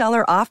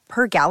 $1 off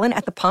per gallon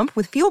at the pump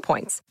with fuel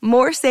points.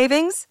 More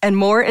savings and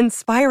more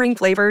inspiring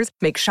flavors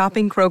make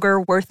shopping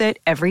Kroger worth it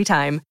every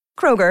time.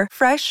 Kroger,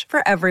 fresh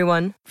for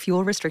everyone.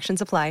 Fuel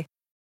restrictions apply.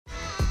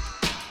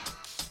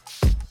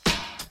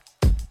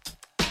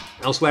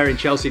 Elsewhere in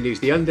Chelsea news,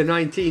 the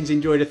under-19s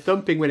enjoyed a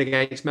thumping win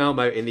against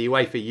Malmo in the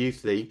UEFA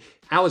Youth League.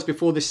 Hours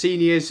before the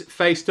seniors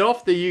faced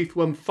off, the youth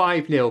won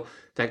 5-0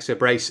 thanks to a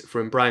brace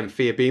from Brian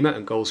Fiabima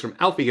and goals from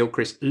Alfie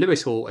Gilchrist,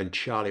 Lewis Hall and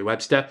Charlie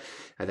Webster.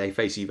 They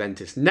face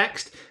Juventus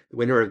next. The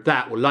winner of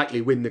that will likely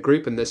win the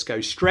group and thus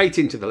go straight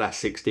into the last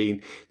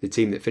 16. The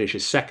team that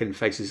finishes second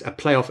faces a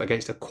playoff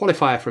against a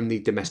qualifier from the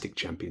domestic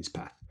champions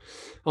path.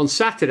 On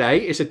Saturday,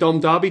 it's a Dom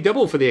Derby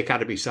double for the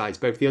academy sides.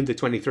 Both the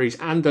under-23s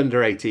and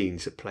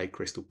under-18s play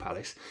Crystal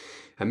Palace.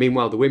 And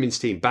meanwhile, the women's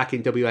team back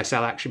in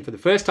WSL action for the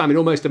first time in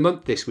almost a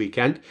month this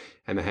weekend.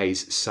 Emma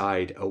Hayes'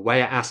 side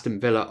away at Aston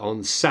Villa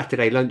on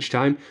Saturday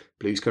lunchtime.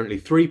 Blues currently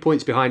 3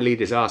 points behind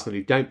leaders Arsenal,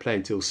 who don't play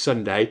until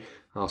Sunday.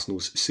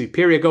 Arsenal's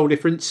superior goal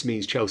difference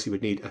means Chelsea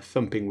would need a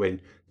thumping win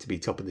to be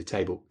top of the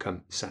table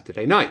come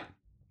Saturday night.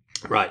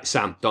 Right,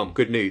 Sam, Dom,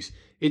 good news.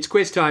 It's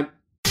quiz time.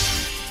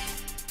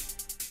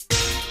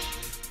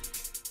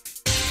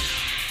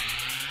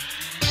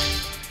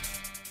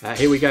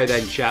 Here we go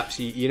then, chaps.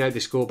 You know the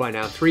score by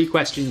now. 3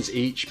 questions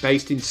each,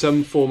 based in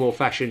some form or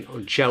fashion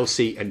on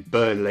Chelsea and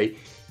Burnley.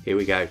 Here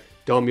we go.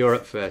 Dom, you're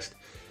up first.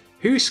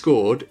 Who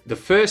scored the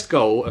first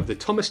goal of the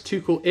Thomas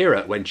Tuchel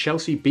era when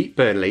Chelsea beat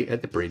Burnley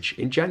at the Bridge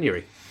in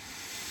January?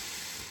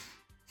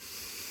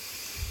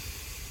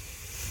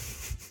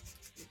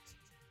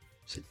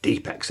 It's a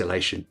deep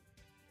exhalation.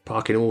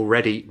 Parkin all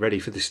ready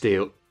for the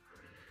steal.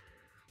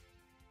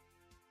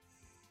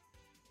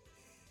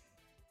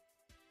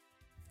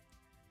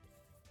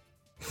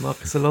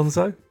 Marcus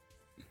Alonso?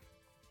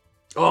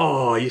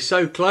 Oh, you're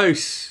so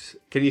close.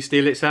 Can you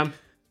steal it, Sam?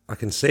 I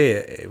can see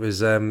it. It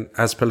was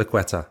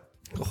Azpilicueta.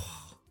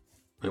 Oh,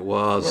 it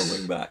was.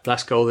 Rolling back.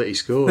 Last goal that he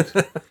scored.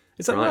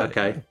 Is that right?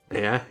 Okay.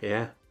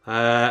 Yeah.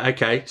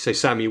 Okay, so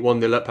Sam, you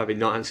 1-0 up, having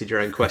not answered your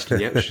own question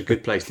yet, which is a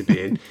good place to be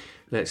in.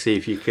 Let's see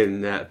if you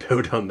can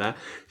build on that.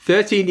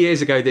 13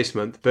 years ago this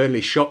month,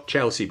 Burnley shocked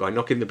Chelsea by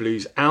knocking the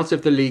Blues out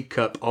of the League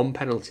Cup on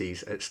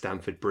penalties at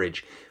Stamford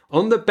Bridge.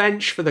 On the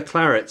bench for the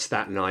Clarets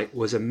that night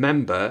was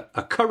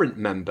a current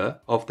member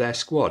of their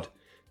squad.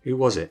 Who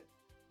was it?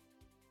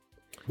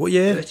 What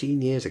year?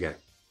 13 years ago.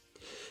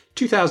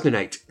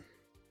 2008.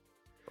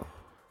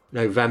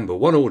 November.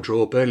 1-1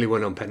 draw. Burnley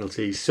won on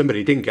penalties.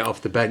 Somebody didn't get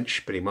off the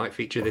bench, but he might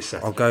feature this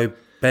Saturday. I'll go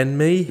Ben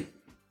Mee.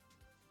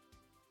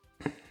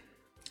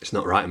 It's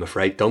not right, I'm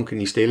afraid. Don,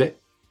 can you steal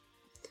it?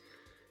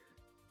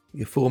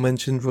 The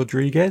aforementioned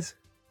Rodriguez?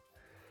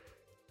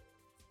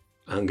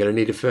 I'm going to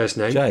need a first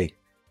name. Jay.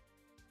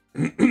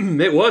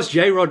 It was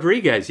Jay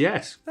Rodriguez,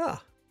 yes.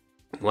 Ah.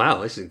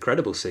 Wow, this is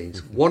incredible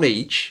scenes. One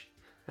each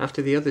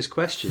after the other's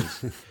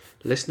questions.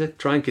 Listener,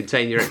 try and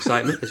contain your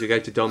excitement as we go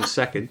to Dom's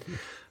second.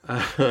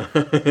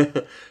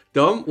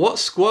 Dom, what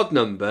squad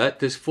number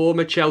does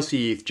former Chelsea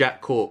youth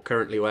Jack Cork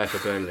currently wear for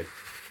Burnley?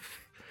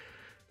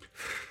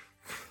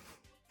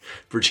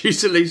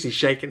 Producer Lucy's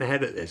shaking her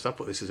head at this. I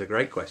thought this was a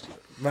great question.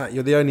 Matt,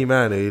 you're the only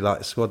man who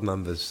likes squad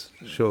numbers,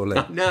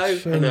 surely. No,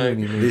 no.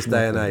 This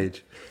day and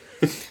age.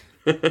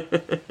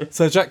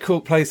 So Jack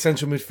Cork plays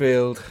central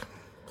midfield.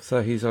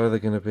 So he's either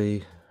going to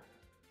be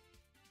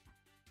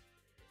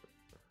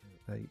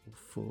 8 or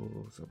 4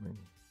 or something.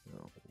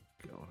 Oh,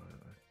 God. I don't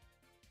know.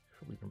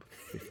 Probably number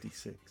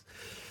 56.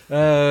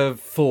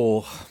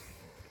 4.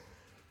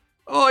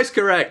 Oh, it's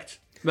correct.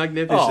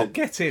 Magnificent. Oh,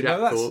 get it. Jack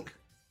No, that's... Cork.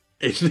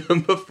 It's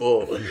number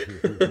 4.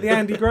 The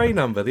Andy Gray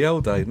number, the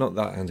old day. Not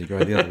that Andy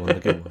Gray, the other one, the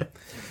good one.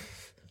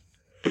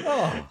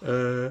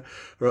 Oh.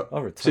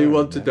 Right.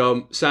 2-1 to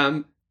Dom.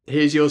 Sam,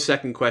 here's your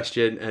second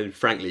question, and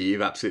frankly,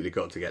 you've absolutely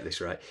got to get this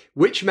right.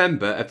 Which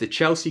member of the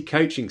Chelsea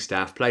coaching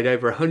staff played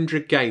over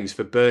 100 games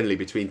for Burnley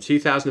between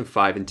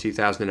 2005 and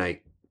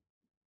 2008?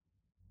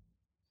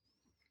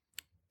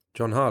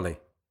 John Harley.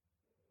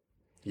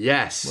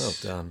 Yes.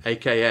 Well done.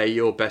 AKA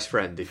your best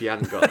friend. If you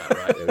hadn't got that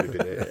right, there would have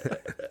been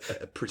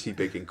a pretty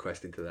big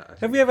inquest into that.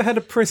 Have we ever had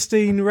a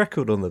pristine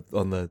record on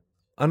the?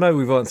 I know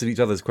we've answered each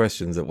other's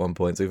questions at one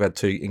point, so we've had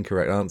 2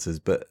 incorrect answers.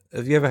 But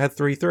have you ever had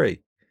 3-3?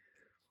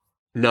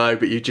 No,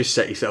 but you just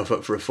set yourself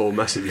up for a fall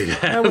massively there.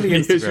 How many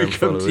Instagram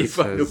followers has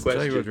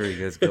Jay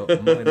Rodriguez got?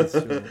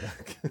 -.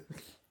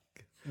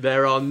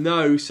 There are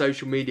no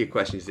social media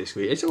questions this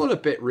week. It's all a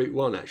bit Route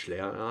 1, actually.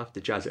 I'll have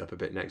to jazz it up a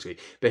bit next week.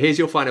 But here's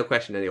your final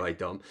question anyway,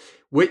 Dom.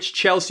 Which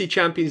Chelsea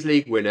Champions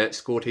League winner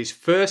scored his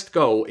first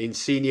goal in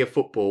senior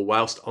football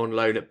whilst on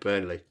loan at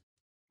Burnley?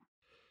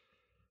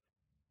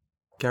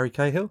 Gary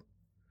Cahill?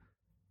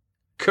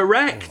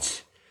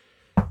 Correct.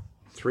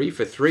 3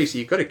 for 3. So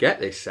you've got to get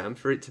this, Sam,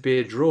 for it to be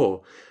a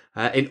draw.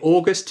 In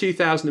August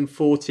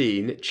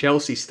 2014,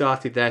 Chelsea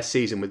started their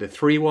season with a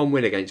 3-1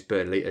 win against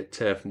Burnley at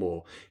Turf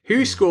Moor.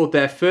 Who scored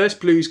their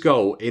first Blues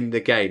goal in the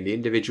game? The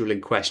individual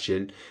in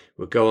question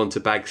would go on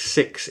to bag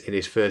 6 in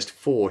his first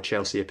 4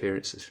 Chelsea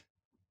appearances.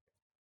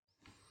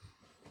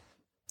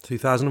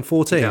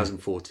 2014.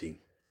 2014.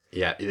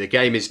 Yeah, the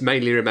game is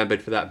mainly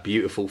remembered for that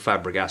beautiful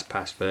Fabregas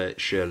pass for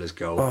Schürrle's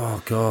goal.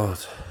 Oh, God.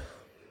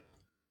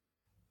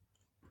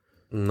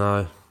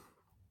 No.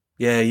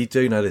 Yeah, you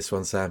do know this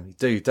one, Sam. You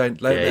do.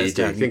 Don't let you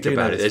do. Think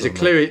about it. There's a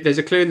clue. There's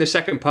a clue in the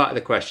second part of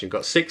the question.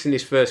 Got 6 in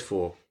his first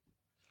 4.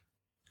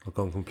 I've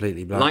gone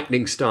completely blank.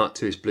 Lightning start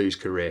to his Blues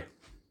career.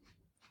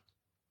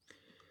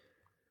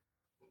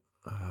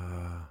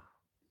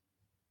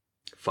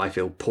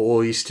 Fifield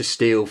poised to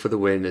steal for the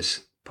win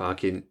as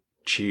Parkin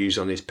chews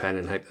on his pen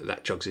and hope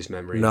that jogs his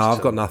memory. No,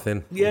 I've got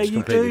nothing. Yeah,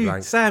 you do.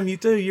 Blank. Sam, you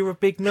do. You're a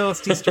big,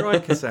 nasty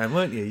striker, Sam,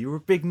 weren't you? You were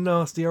a big,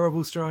 nasty,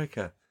 horrible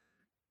striker.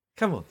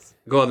 Come on.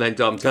 Go on then,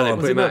 Dom. Tell him.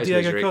 Was it not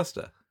Diego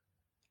Costa?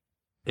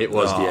 It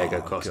was Diego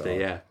Costa, God.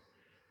 Yeah.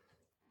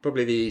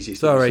 Probably the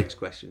easiest of the 6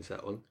 questions,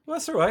 that one. Well,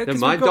 that's all right. Never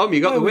mind, Dom,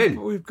 you got the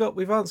win.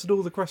 We've answered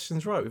all the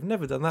questions right. We've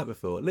never done that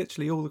before.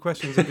 Literally all the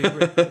questions have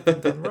been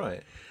done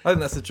right. I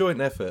think that's a joint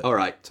effort. All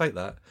right. Take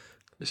that.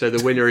 So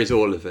the winner is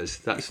all of us.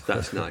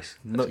 That's nice.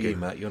 Not you,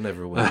 Matt. You're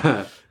never a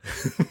winner.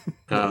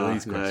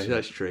 these questions. No,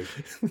 that's true.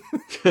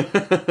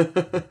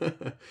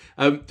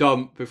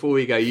 Dom, before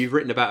we go, you've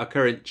written about a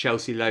current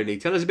Chelsea loanee.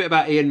 Tell us a bit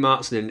about Ian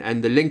Martson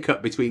and the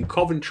link-up between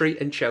Coventry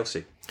and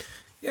Chelsea.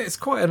 Yeah, it's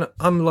quite an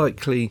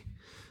unlikely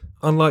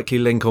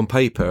link on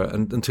paper,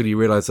 and until you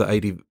realise that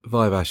Adi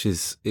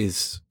Vivash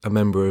is a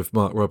member of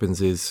Mark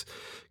Robbins's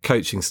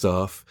coaching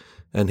staff,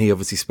 and he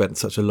obviously spent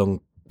such a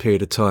long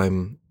period of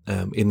time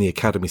in the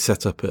academy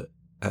set up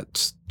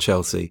at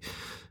Chelsea.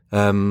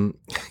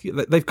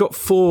 They've got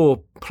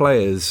 4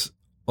 players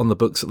on the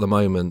books at the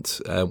moment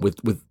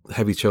with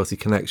heavy Chelsea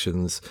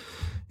connections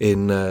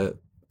in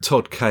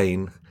Todd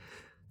Kane,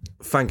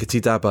 Fankati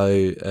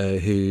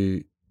Dabo,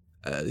 who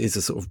is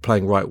a sort of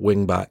playing right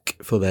wing back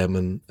for them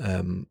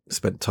and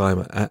spent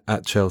time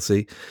at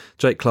Chelsea.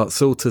 Jake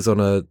Clark-Salters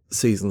on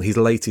his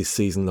latest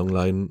season-long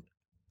loan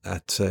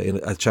in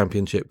a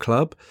Championship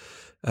club,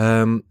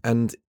 and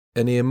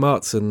Ian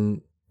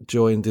Martson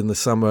joined in the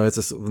summer as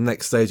a sort of the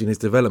next stage in his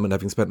development,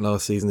 having spent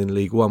last season in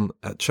League One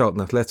at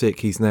Charlton Athletic.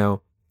 He's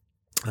now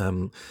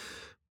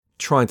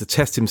trying to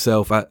test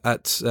himself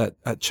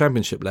at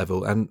Championship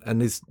level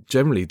and is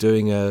generally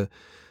doing a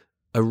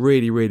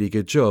really, really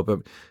good job.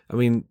 I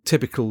mean,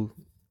 typical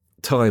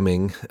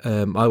timing.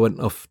 I went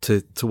off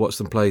to watch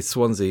them play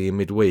Swansea in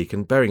midweek,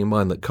 and bearing in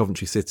mind that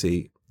Coventry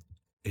City,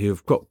 who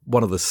have got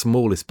one of the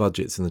smallest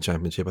budgets in the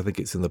Championship, I think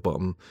it's in the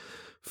bottom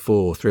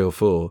 3 or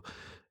 4,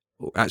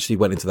 actually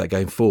went into that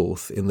game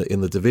 4th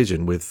in the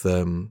division with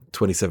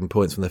 27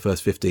 points from their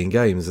first 15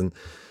 games, and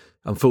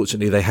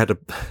unfortunately they had a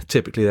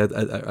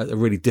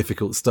really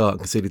difficult start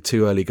and conceded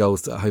 2 early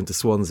goals at home to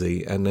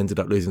Swansea and ended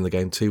up losing the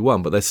game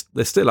 2-1. But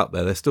they're still up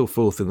there. They're still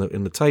 4th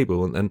in the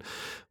table, and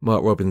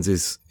Mark Robbins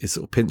is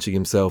sort of pinching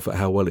himself at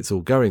how well it's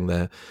all going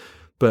there.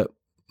 But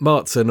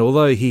Martson,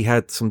 although he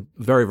had some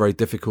very, very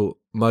difficult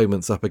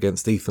moments up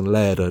against Ethan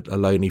Laird, a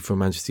loanee from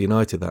Manchester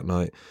United that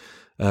night,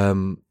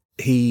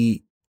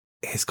 he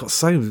has got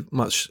so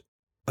much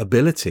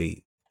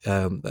ability,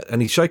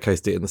 and he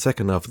showcased it in the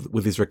second half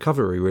with his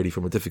recovery really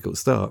from a difficult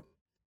start.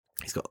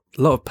 He's got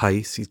a lot of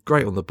pace. He's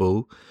great on the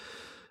ball.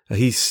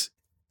 He's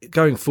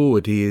going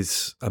forward. He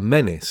is a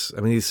menace.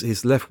 I mean,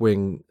 his left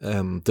wing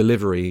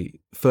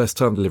delivery, first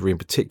time delivery in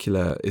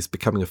particular, is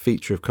becoming a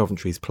feature of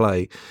Coventry's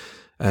play.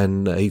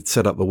 And he'd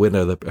set up the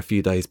winner a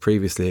few days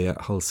previously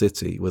at Hull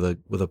City with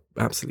a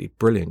absolutely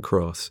brilliant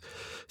cross.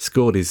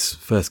 Scored his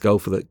first goal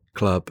for the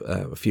club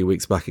a few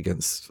weeks back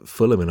against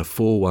Fulham in a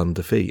 4-1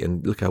 defeat.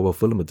 And look how well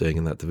Fulham are doing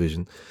in that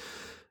division.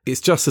 It's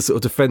just the sort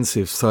of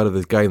defensive side of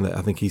the game that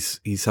I think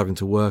he's having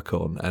to work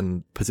on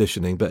and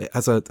positioning. But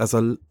as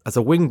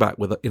a wing back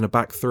in a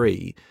back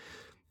 3,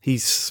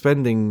 he's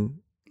spending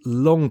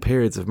long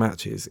periods of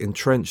matches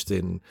entrenched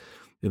in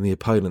the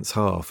opponent's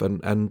half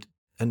and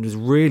has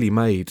really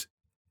made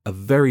a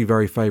very,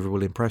 very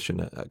favourable impression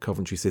at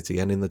Coventry City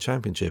and in the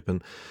Championship.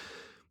 And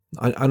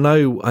I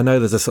know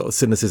there's a sort of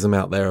cynicism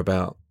out there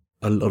about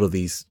a lot of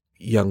these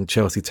young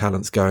Chelsea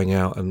talents going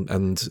out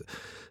and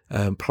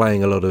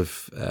playing a lot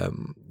of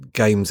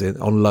games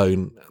on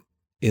loan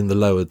in the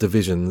lower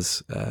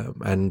divisions.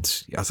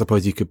 And I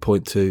suppose you could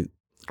point to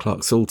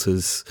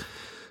Clark-Salters,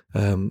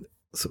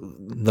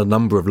 the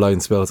number of loan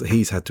spells that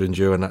he's had to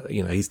endure. And,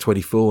 he's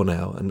 24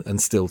 now and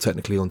still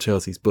technically on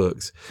Chelsea's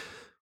books.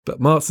 But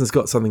Martson's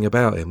got something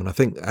about him, and I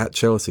think at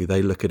Chelsea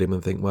they look at him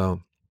and think,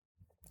 well,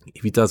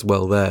 if he does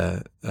well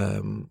there,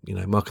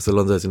 Marcus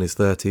Alonso's in his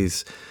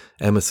 30s,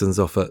 Emerson's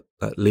off at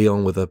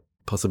Lyon with a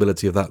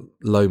possibility of that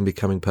loan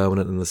becoming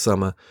permanent in the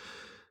summer.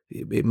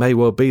 It may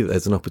well be that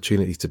there's an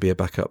opportunity to be a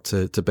backup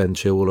to Ben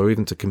Chilwell, or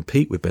even to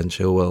compete with Ben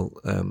Chilwell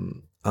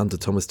under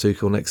Thomas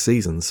Tuchel next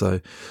season. So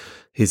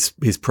his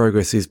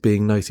progress is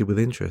being noted with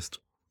interest.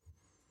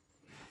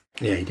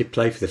 Yeah, he did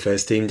play for the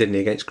first team, didn't he,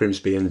 against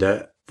Grimsby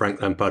and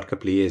Frank Lampard a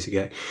couple of years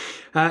ago.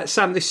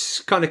 Sam,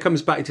 this kind of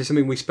comes back to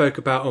something we spoke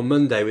about on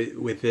Monday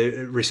with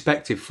the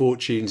respective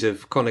fortunes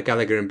of Conor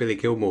Gallagher and Billy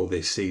Gilmour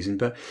this season.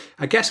 But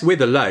I guess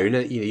with a loan,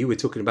 you were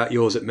talking about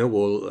yours at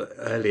Millwall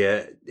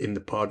earlier in the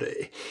pod.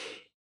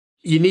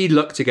 You need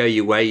luck to go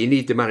your way. You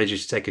need the manager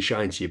to take a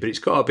shine to you, but it's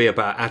got to be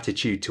about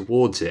attitude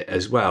towards it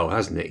as well,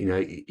 hasn't it?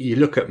 You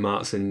look at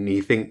Martson and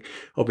you think,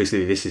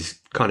 obviously this is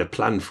kind of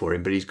planned for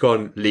him, but he's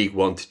gone League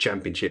One to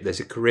Championship. There's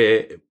a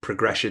career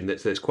progression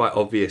that's quite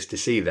obvious to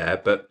see there,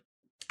 but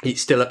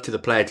it's still up to the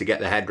player to get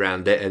their head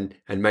around it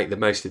and make the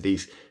most of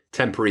these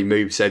temporary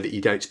moves so that you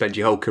don't spend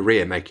your whole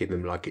career making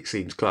them like it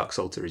seems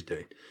Clark-Salter is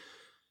doing.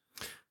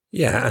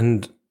 Yeah,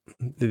 and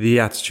the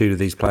attitude of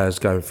these players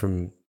going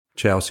from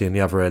Chelsea and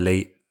the other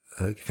elite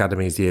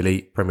academies, the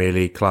elite Premier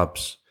League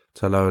clubs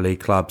to lower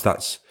league clubs,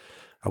 that's,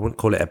 I wouldn't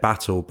call it a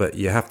battle, but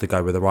you have to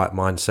go with the right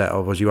mindset,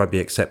 otherwise you won't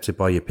be accepted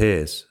by your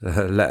peers,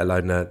 let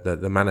alone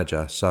the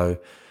manager. So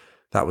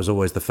that was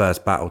always the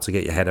first battle, to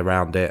get your head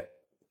around it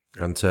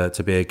and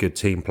to be a good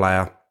team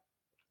player.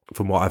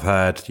 From what I've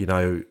heard,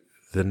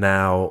 the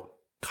now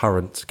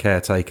current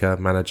caretaker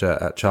manager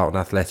at Charlton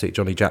Athletic,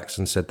 Johnny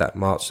Jackson, said that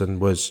Martson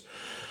was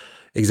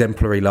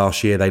exemplary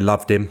last year. They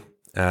loved him.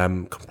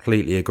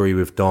 Completely agree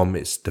with Dom.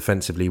 It's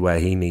defensively where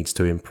he needs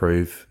to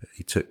improve.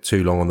 He took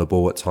too long on the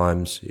ball at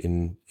times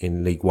in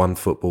League One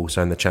football.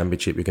 So in the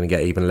Championship, you're going to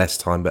get even less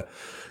time. But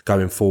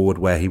going forward,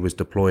 where he was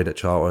deployed at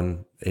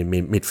Charlton in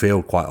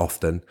midfield quite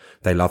often,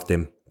 they loved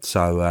him.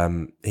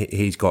 So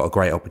he's got a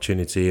great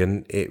opportunity,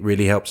 and it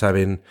really helps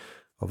having,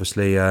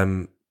 obviously,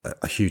 a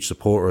huge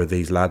supporter of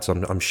these lads,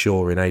 I'm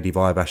sure, in Adi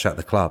Viveash at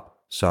the club.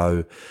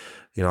 So,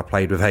 I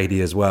played with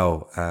Adi as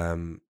well.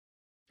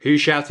 Who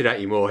shouted at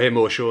you more, him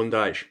or Sean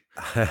Dyche?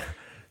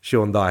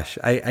 Sean Dyche.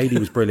 Adi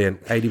was brilliant.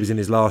 Adi was in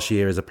his last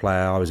year as a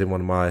player. I was in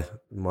one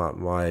of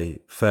my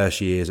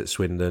first years at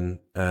Swindon.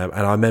 And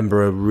I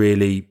remember a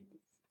really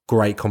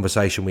great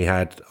conversation we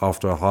had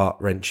after a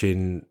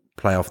heart-wrenching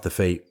play off the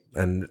feet,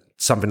 and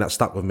something that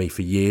stuck with me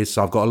for years.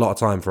 So I've got a lot of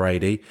time for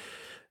Adi.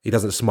 He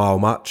doesn't smile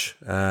much,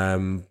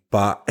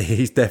 but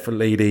he's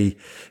definitely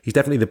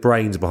the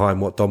brains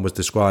behind what Dom was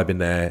describing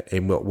there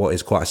in what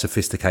is quite a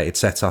sophisticated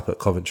setup at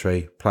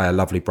Coventry. Play a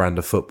lovely brand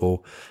of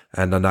football,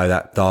 and I know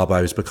that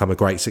Darbo's become a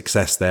great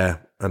success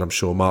there. And I'm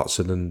sure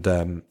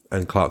Martson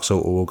and Clark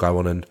Salter will go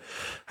on and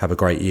have a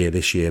great year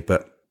this year.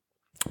 But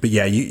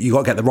yeah, you got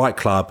to get the right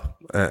club,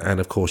 and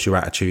of course your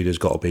attitude has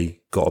got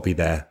to be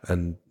there.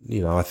 And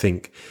I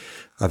think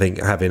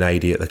having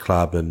Adi at the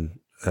club and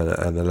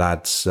the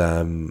lads,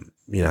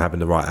 having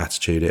the right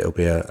attitude, it'll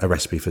be a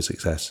recipe for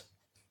success.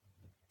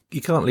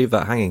 You can't leave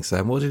that hanging,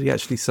 Sam. What did he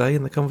actually say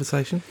in the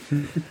conversation?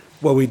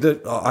 Well,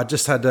 I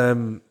just had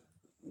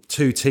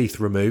 2 teeth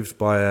removed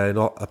by an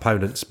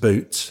opponent's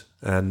boot,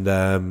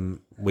 and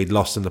we'd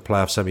lost in the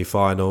playoff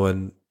semi-final,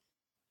 and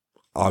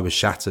I was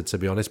shattered, to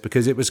be honest,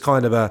 because it was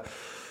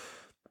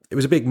it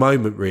was a big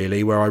moment,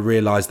 really, where I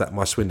realised that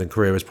my Swindon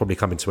career was probably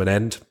coming to an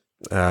end,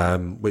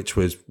 which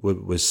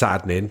was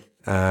saddening.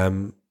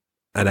 And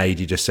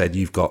Adi just said,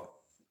 "You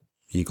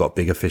got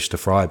bigger fish to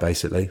fry,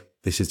 basically.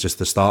 This is just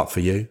the start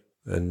for you,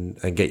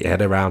 and get your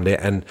head around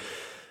it." And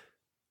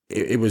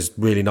it was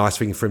really nice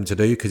thing for him to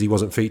do, because he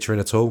wasn't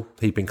featuring at all.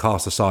 He'd been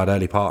cast aside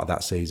early part of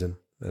that season,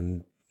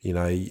 and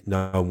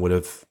no one would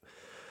have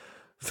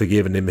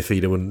forgiven him if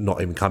he'd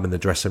not even come in the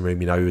dressing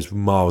room. He was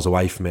miles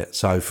away from it.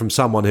 So from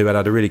someone who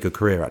had a really good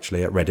career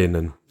actually at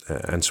Reading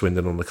and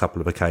Swindon on a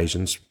couple of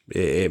occasions,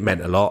 it meant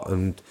a lot.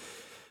 And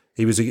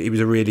he was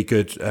a really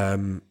good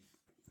role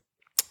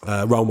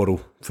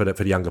model for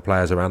the younger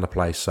players around the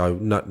place. So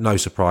no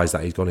surprise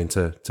that he's gone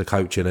into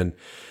coaching. And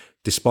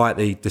despite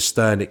the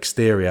stern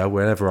exterior,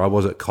 whenever I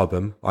was at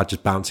Cobham, I'd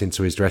just bounce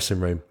into his dressing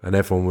room, and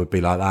everyone would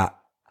be like that,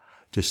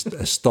 just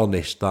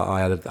astonished that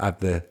I had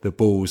the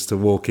balls to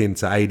walk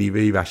into Adi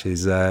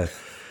Viveash's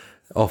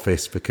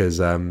office,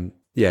 because I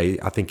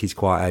think he's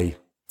quite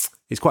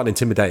an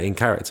intimidating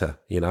character,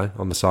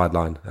 on the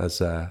sideline,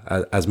 as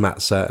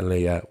Matt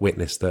certainly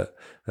witnessed at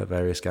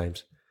various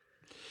games.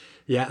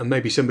 Yeah, and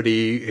maybe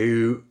somebody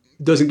who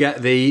doesn't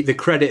get the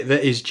credit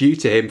that is due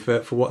to him for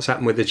what's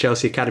happened with the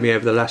Chelsea Academy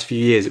over the last few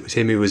years. It was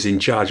him who was in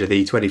charge of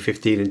the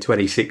 2015 and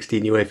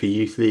 2016 UEFA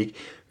Youth League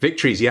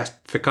victories. He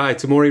asked Fikayo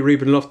Tomori,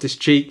 Ruben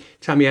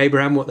Loftus-Cheek, Tammy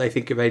Abraham what they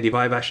think of Adi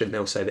Viveash, and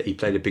they'll say that he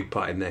played a big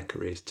part in their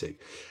careers too.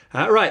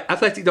 Right,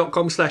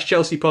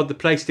 athletic.com/ChelseaPod, the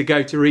place to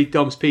go to read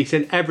Dom's piece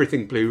and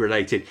everything Blue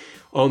related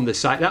on the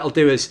site. That'll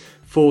do us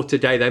for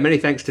today, though. Many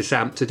thanks to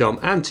Sam, to Dom,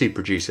 and to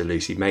producer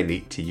Lucy, mainly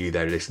to you,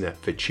 though, listener,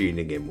 for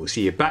tuning in. We'll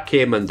see you back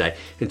here Monday.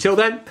 Until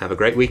then, have a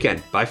great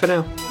weekend. Bye for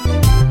now.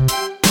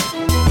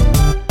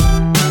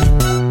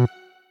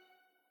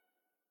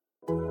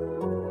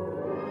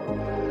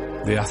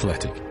 The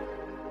Athletic.